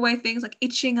giveaway things like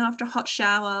itching after a hot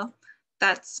shower.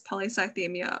 That's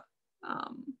polycythemia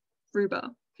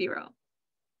rubra fever.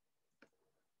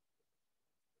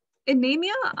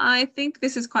 Anemia, I think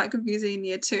this is quite confusing in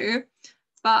year 2,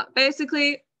 but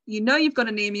basically, you know you've got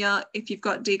anemia if you've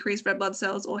got decreased red blood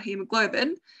cells or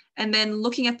hemoglobin, and then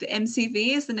looking at the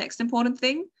MCV is the next important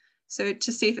thing. So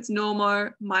to see if it's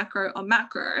normo, micro, or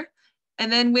macro. And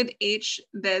then with each,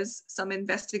 there's some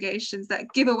investigations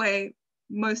that give away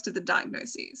most of the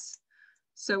diagnoses.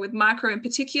 So with micro in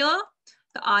particular,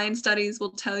 the iron studies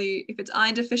will tell you if it's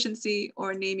iron deficiency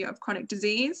or anemia of chronic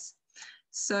disease.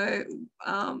 So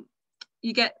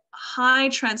you get high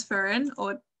transferrin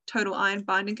or total iron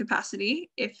binding capacity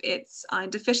if it's iron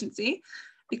deficiency,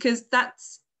 because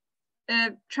that's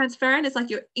transferrin is like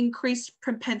your increased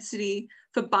propensity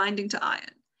for binding to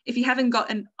iron. If you haven't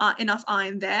got enough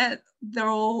iron there, they're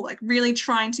all like really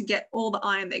trying to get all the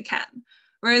iron they can.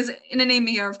 Whereas in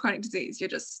anemia of chronic disease, you're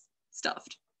just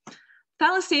stuffed.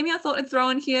 Thalassemia I thought I'd throw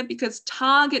in here because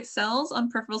target cells on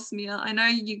peripheral smear. I know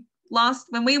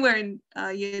when we were in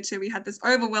year 2, we had this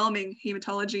overwhelming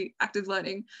hematology active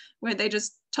learning where they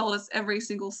just told us every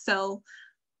single cell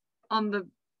on the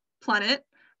planet.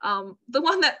 The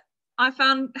one that I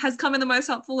found has come in the most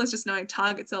helpful is just knowing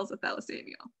target cells of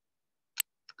thalassemia.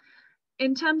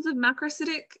 In terms of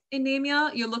macrocytic anemia,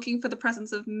 you're looking for the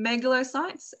presence of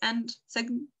megalocytes and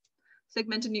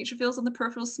segmented neutrophils on the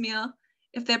peripheral smear.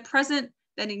 If they're present,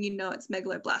 then you know it's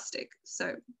megaloblastic.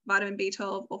 So vitamin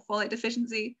B12 or folate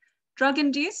deficiency,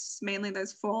 drug-induced, mainly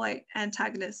those folate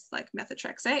antagonists like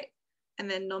methotrexate, and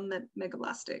then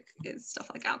non-megaloblastic is stuff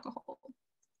like alcohol.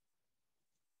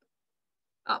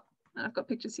 Oh, and I've got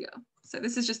pictures here. So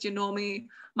this is just your normie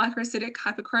microcytic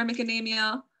hyperchromic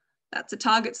anemia. That's a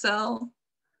target cell,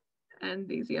 and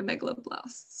these are your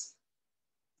megaloblasts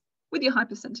with your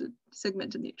hypersegmented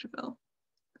neutrophil. All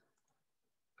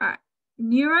right,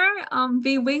 neuro,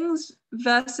 V-wings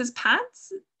versus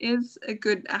PADS is a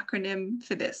good acronym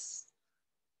for this.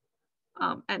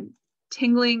 And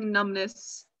tingling,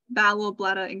 numbness, bowel or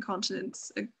bladder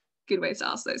incontinence are good ways to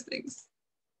ask those things.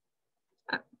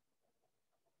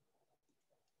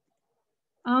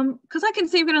 Because I can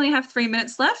see we only have 3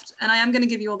 minutes left, and I am going to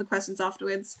give you all the questions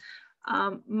afterwards.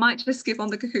 Might just skip on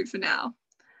the Kahoot for now.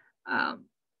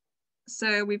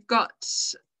 So we've got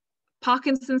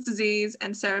Parkinson's disease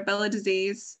and cerebellar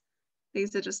disease.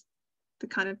 These are just the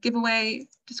kind of giveaway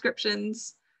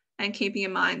descriptions, and keeping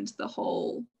in mind the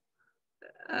whole,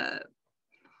 I've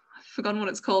forgotten what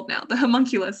it's called now, the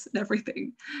homunculus and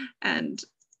everything, and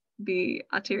the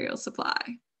arterial supply,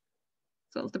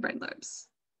 as well as the brain lobes.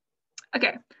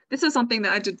 Okay, this is something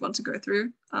that I did want to go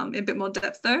through in a bit more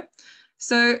depth though.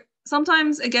 So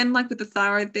sometimes, again, like with the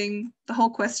thyroid thing, the whole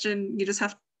question, you just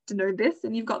have to know this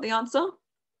and you've got the answer.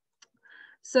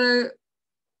 So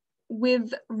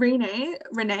with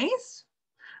Rene's,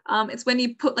 it's when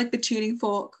you put like the tuning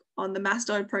fork on the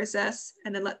mastoid process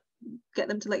and then get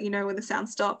them to let you know when the sound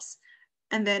stops.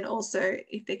 And then also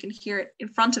if they can hear it in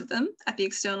front of them at the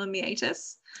external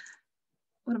meatus.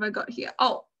 What have I got here?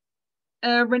 Oh,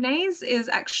 Rene's is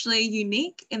actually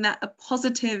unique in that a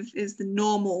positive is the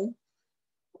normal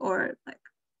or like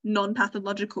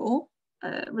non-pathological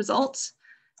result,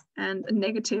 and a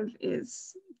negative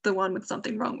is the one with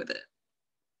something wrong with it.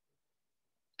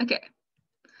 Okay,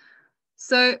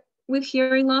 so with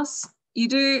hearing loss,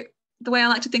 the way I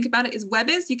like to think about it is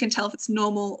Weber's, you can tell if it's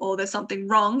normal or there's something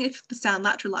wrong if the sound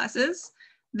lateralizes.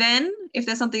 Then if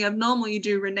there's something abnormal, you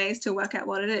do Rene's to work out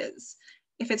what it is.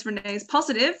 If it's Rene's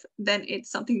positive, then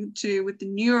it's something to do with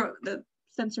the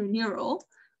sensory neural.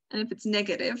 And if it's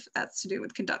negative, that's to do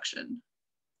with conduction.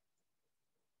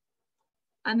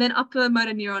 And then upper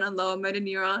motor neuron and lower motor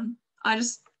neuron. I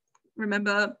just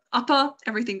remember upper,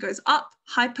 everything goes up,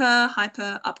 hyper,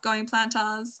 upgoing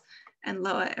plantars, and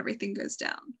lower, everything goes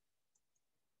down.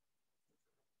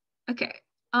 Okay,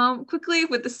 quickly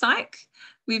with the psych,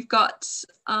 we've got,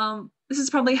 this is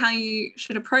probably how you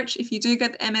should approach if you do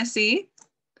get the MSE.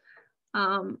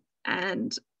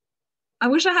 And I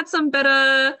wish I had some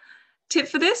better tip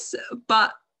for this,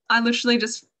 but I literally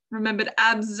just remembered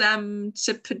abzam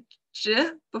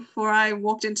before I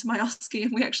walked into my OSCE,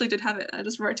 and we actually did have it. I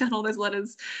just wrote down all those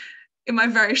letters in my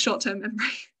very short-term memory.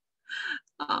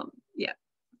 Yeah.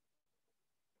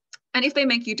 And if they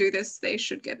make you do this, they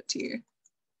should give it to you.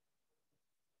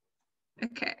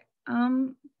 Okay. Do I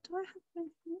have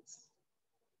anything else?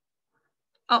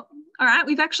 Oh, all right.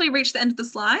 We've actually reached the end of the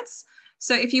slides.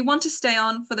 So if you want to stay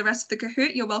on for the rest of the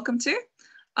Kahoot, you're welcome to.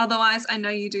 Otherwise, I know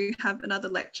you do have another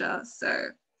lecture, so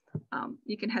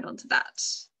you can head on to that.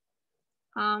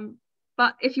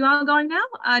 But if you are going now,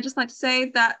 I'd just like to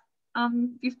say that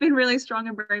you've been really strong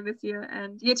and brave this year,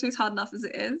 and year 2 is hard enough as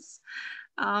it is.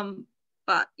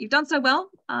 But you've done so well,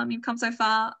 you've come so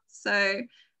far. So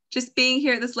just being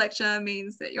here at this lecture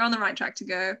means that you're on the right track to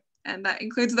go. And that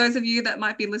includes those of you that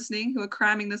might be listening who are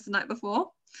cramming this the night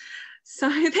before. So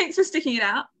thanks for sticking it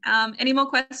out. Any more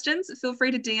questions, feel free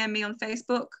to DM me on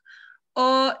Facebook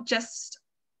or just,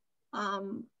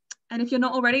 and if you're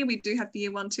not already, we do have the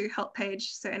year 1-2 help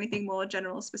page. So anything more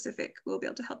general specific, we'll be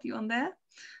able to help you on there.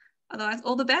 Otherwise,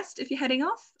 all the best if you're heading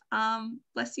off.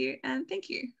 Bless you and thank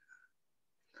you.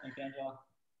 Thanks, Angela.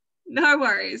 No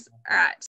worries. All right.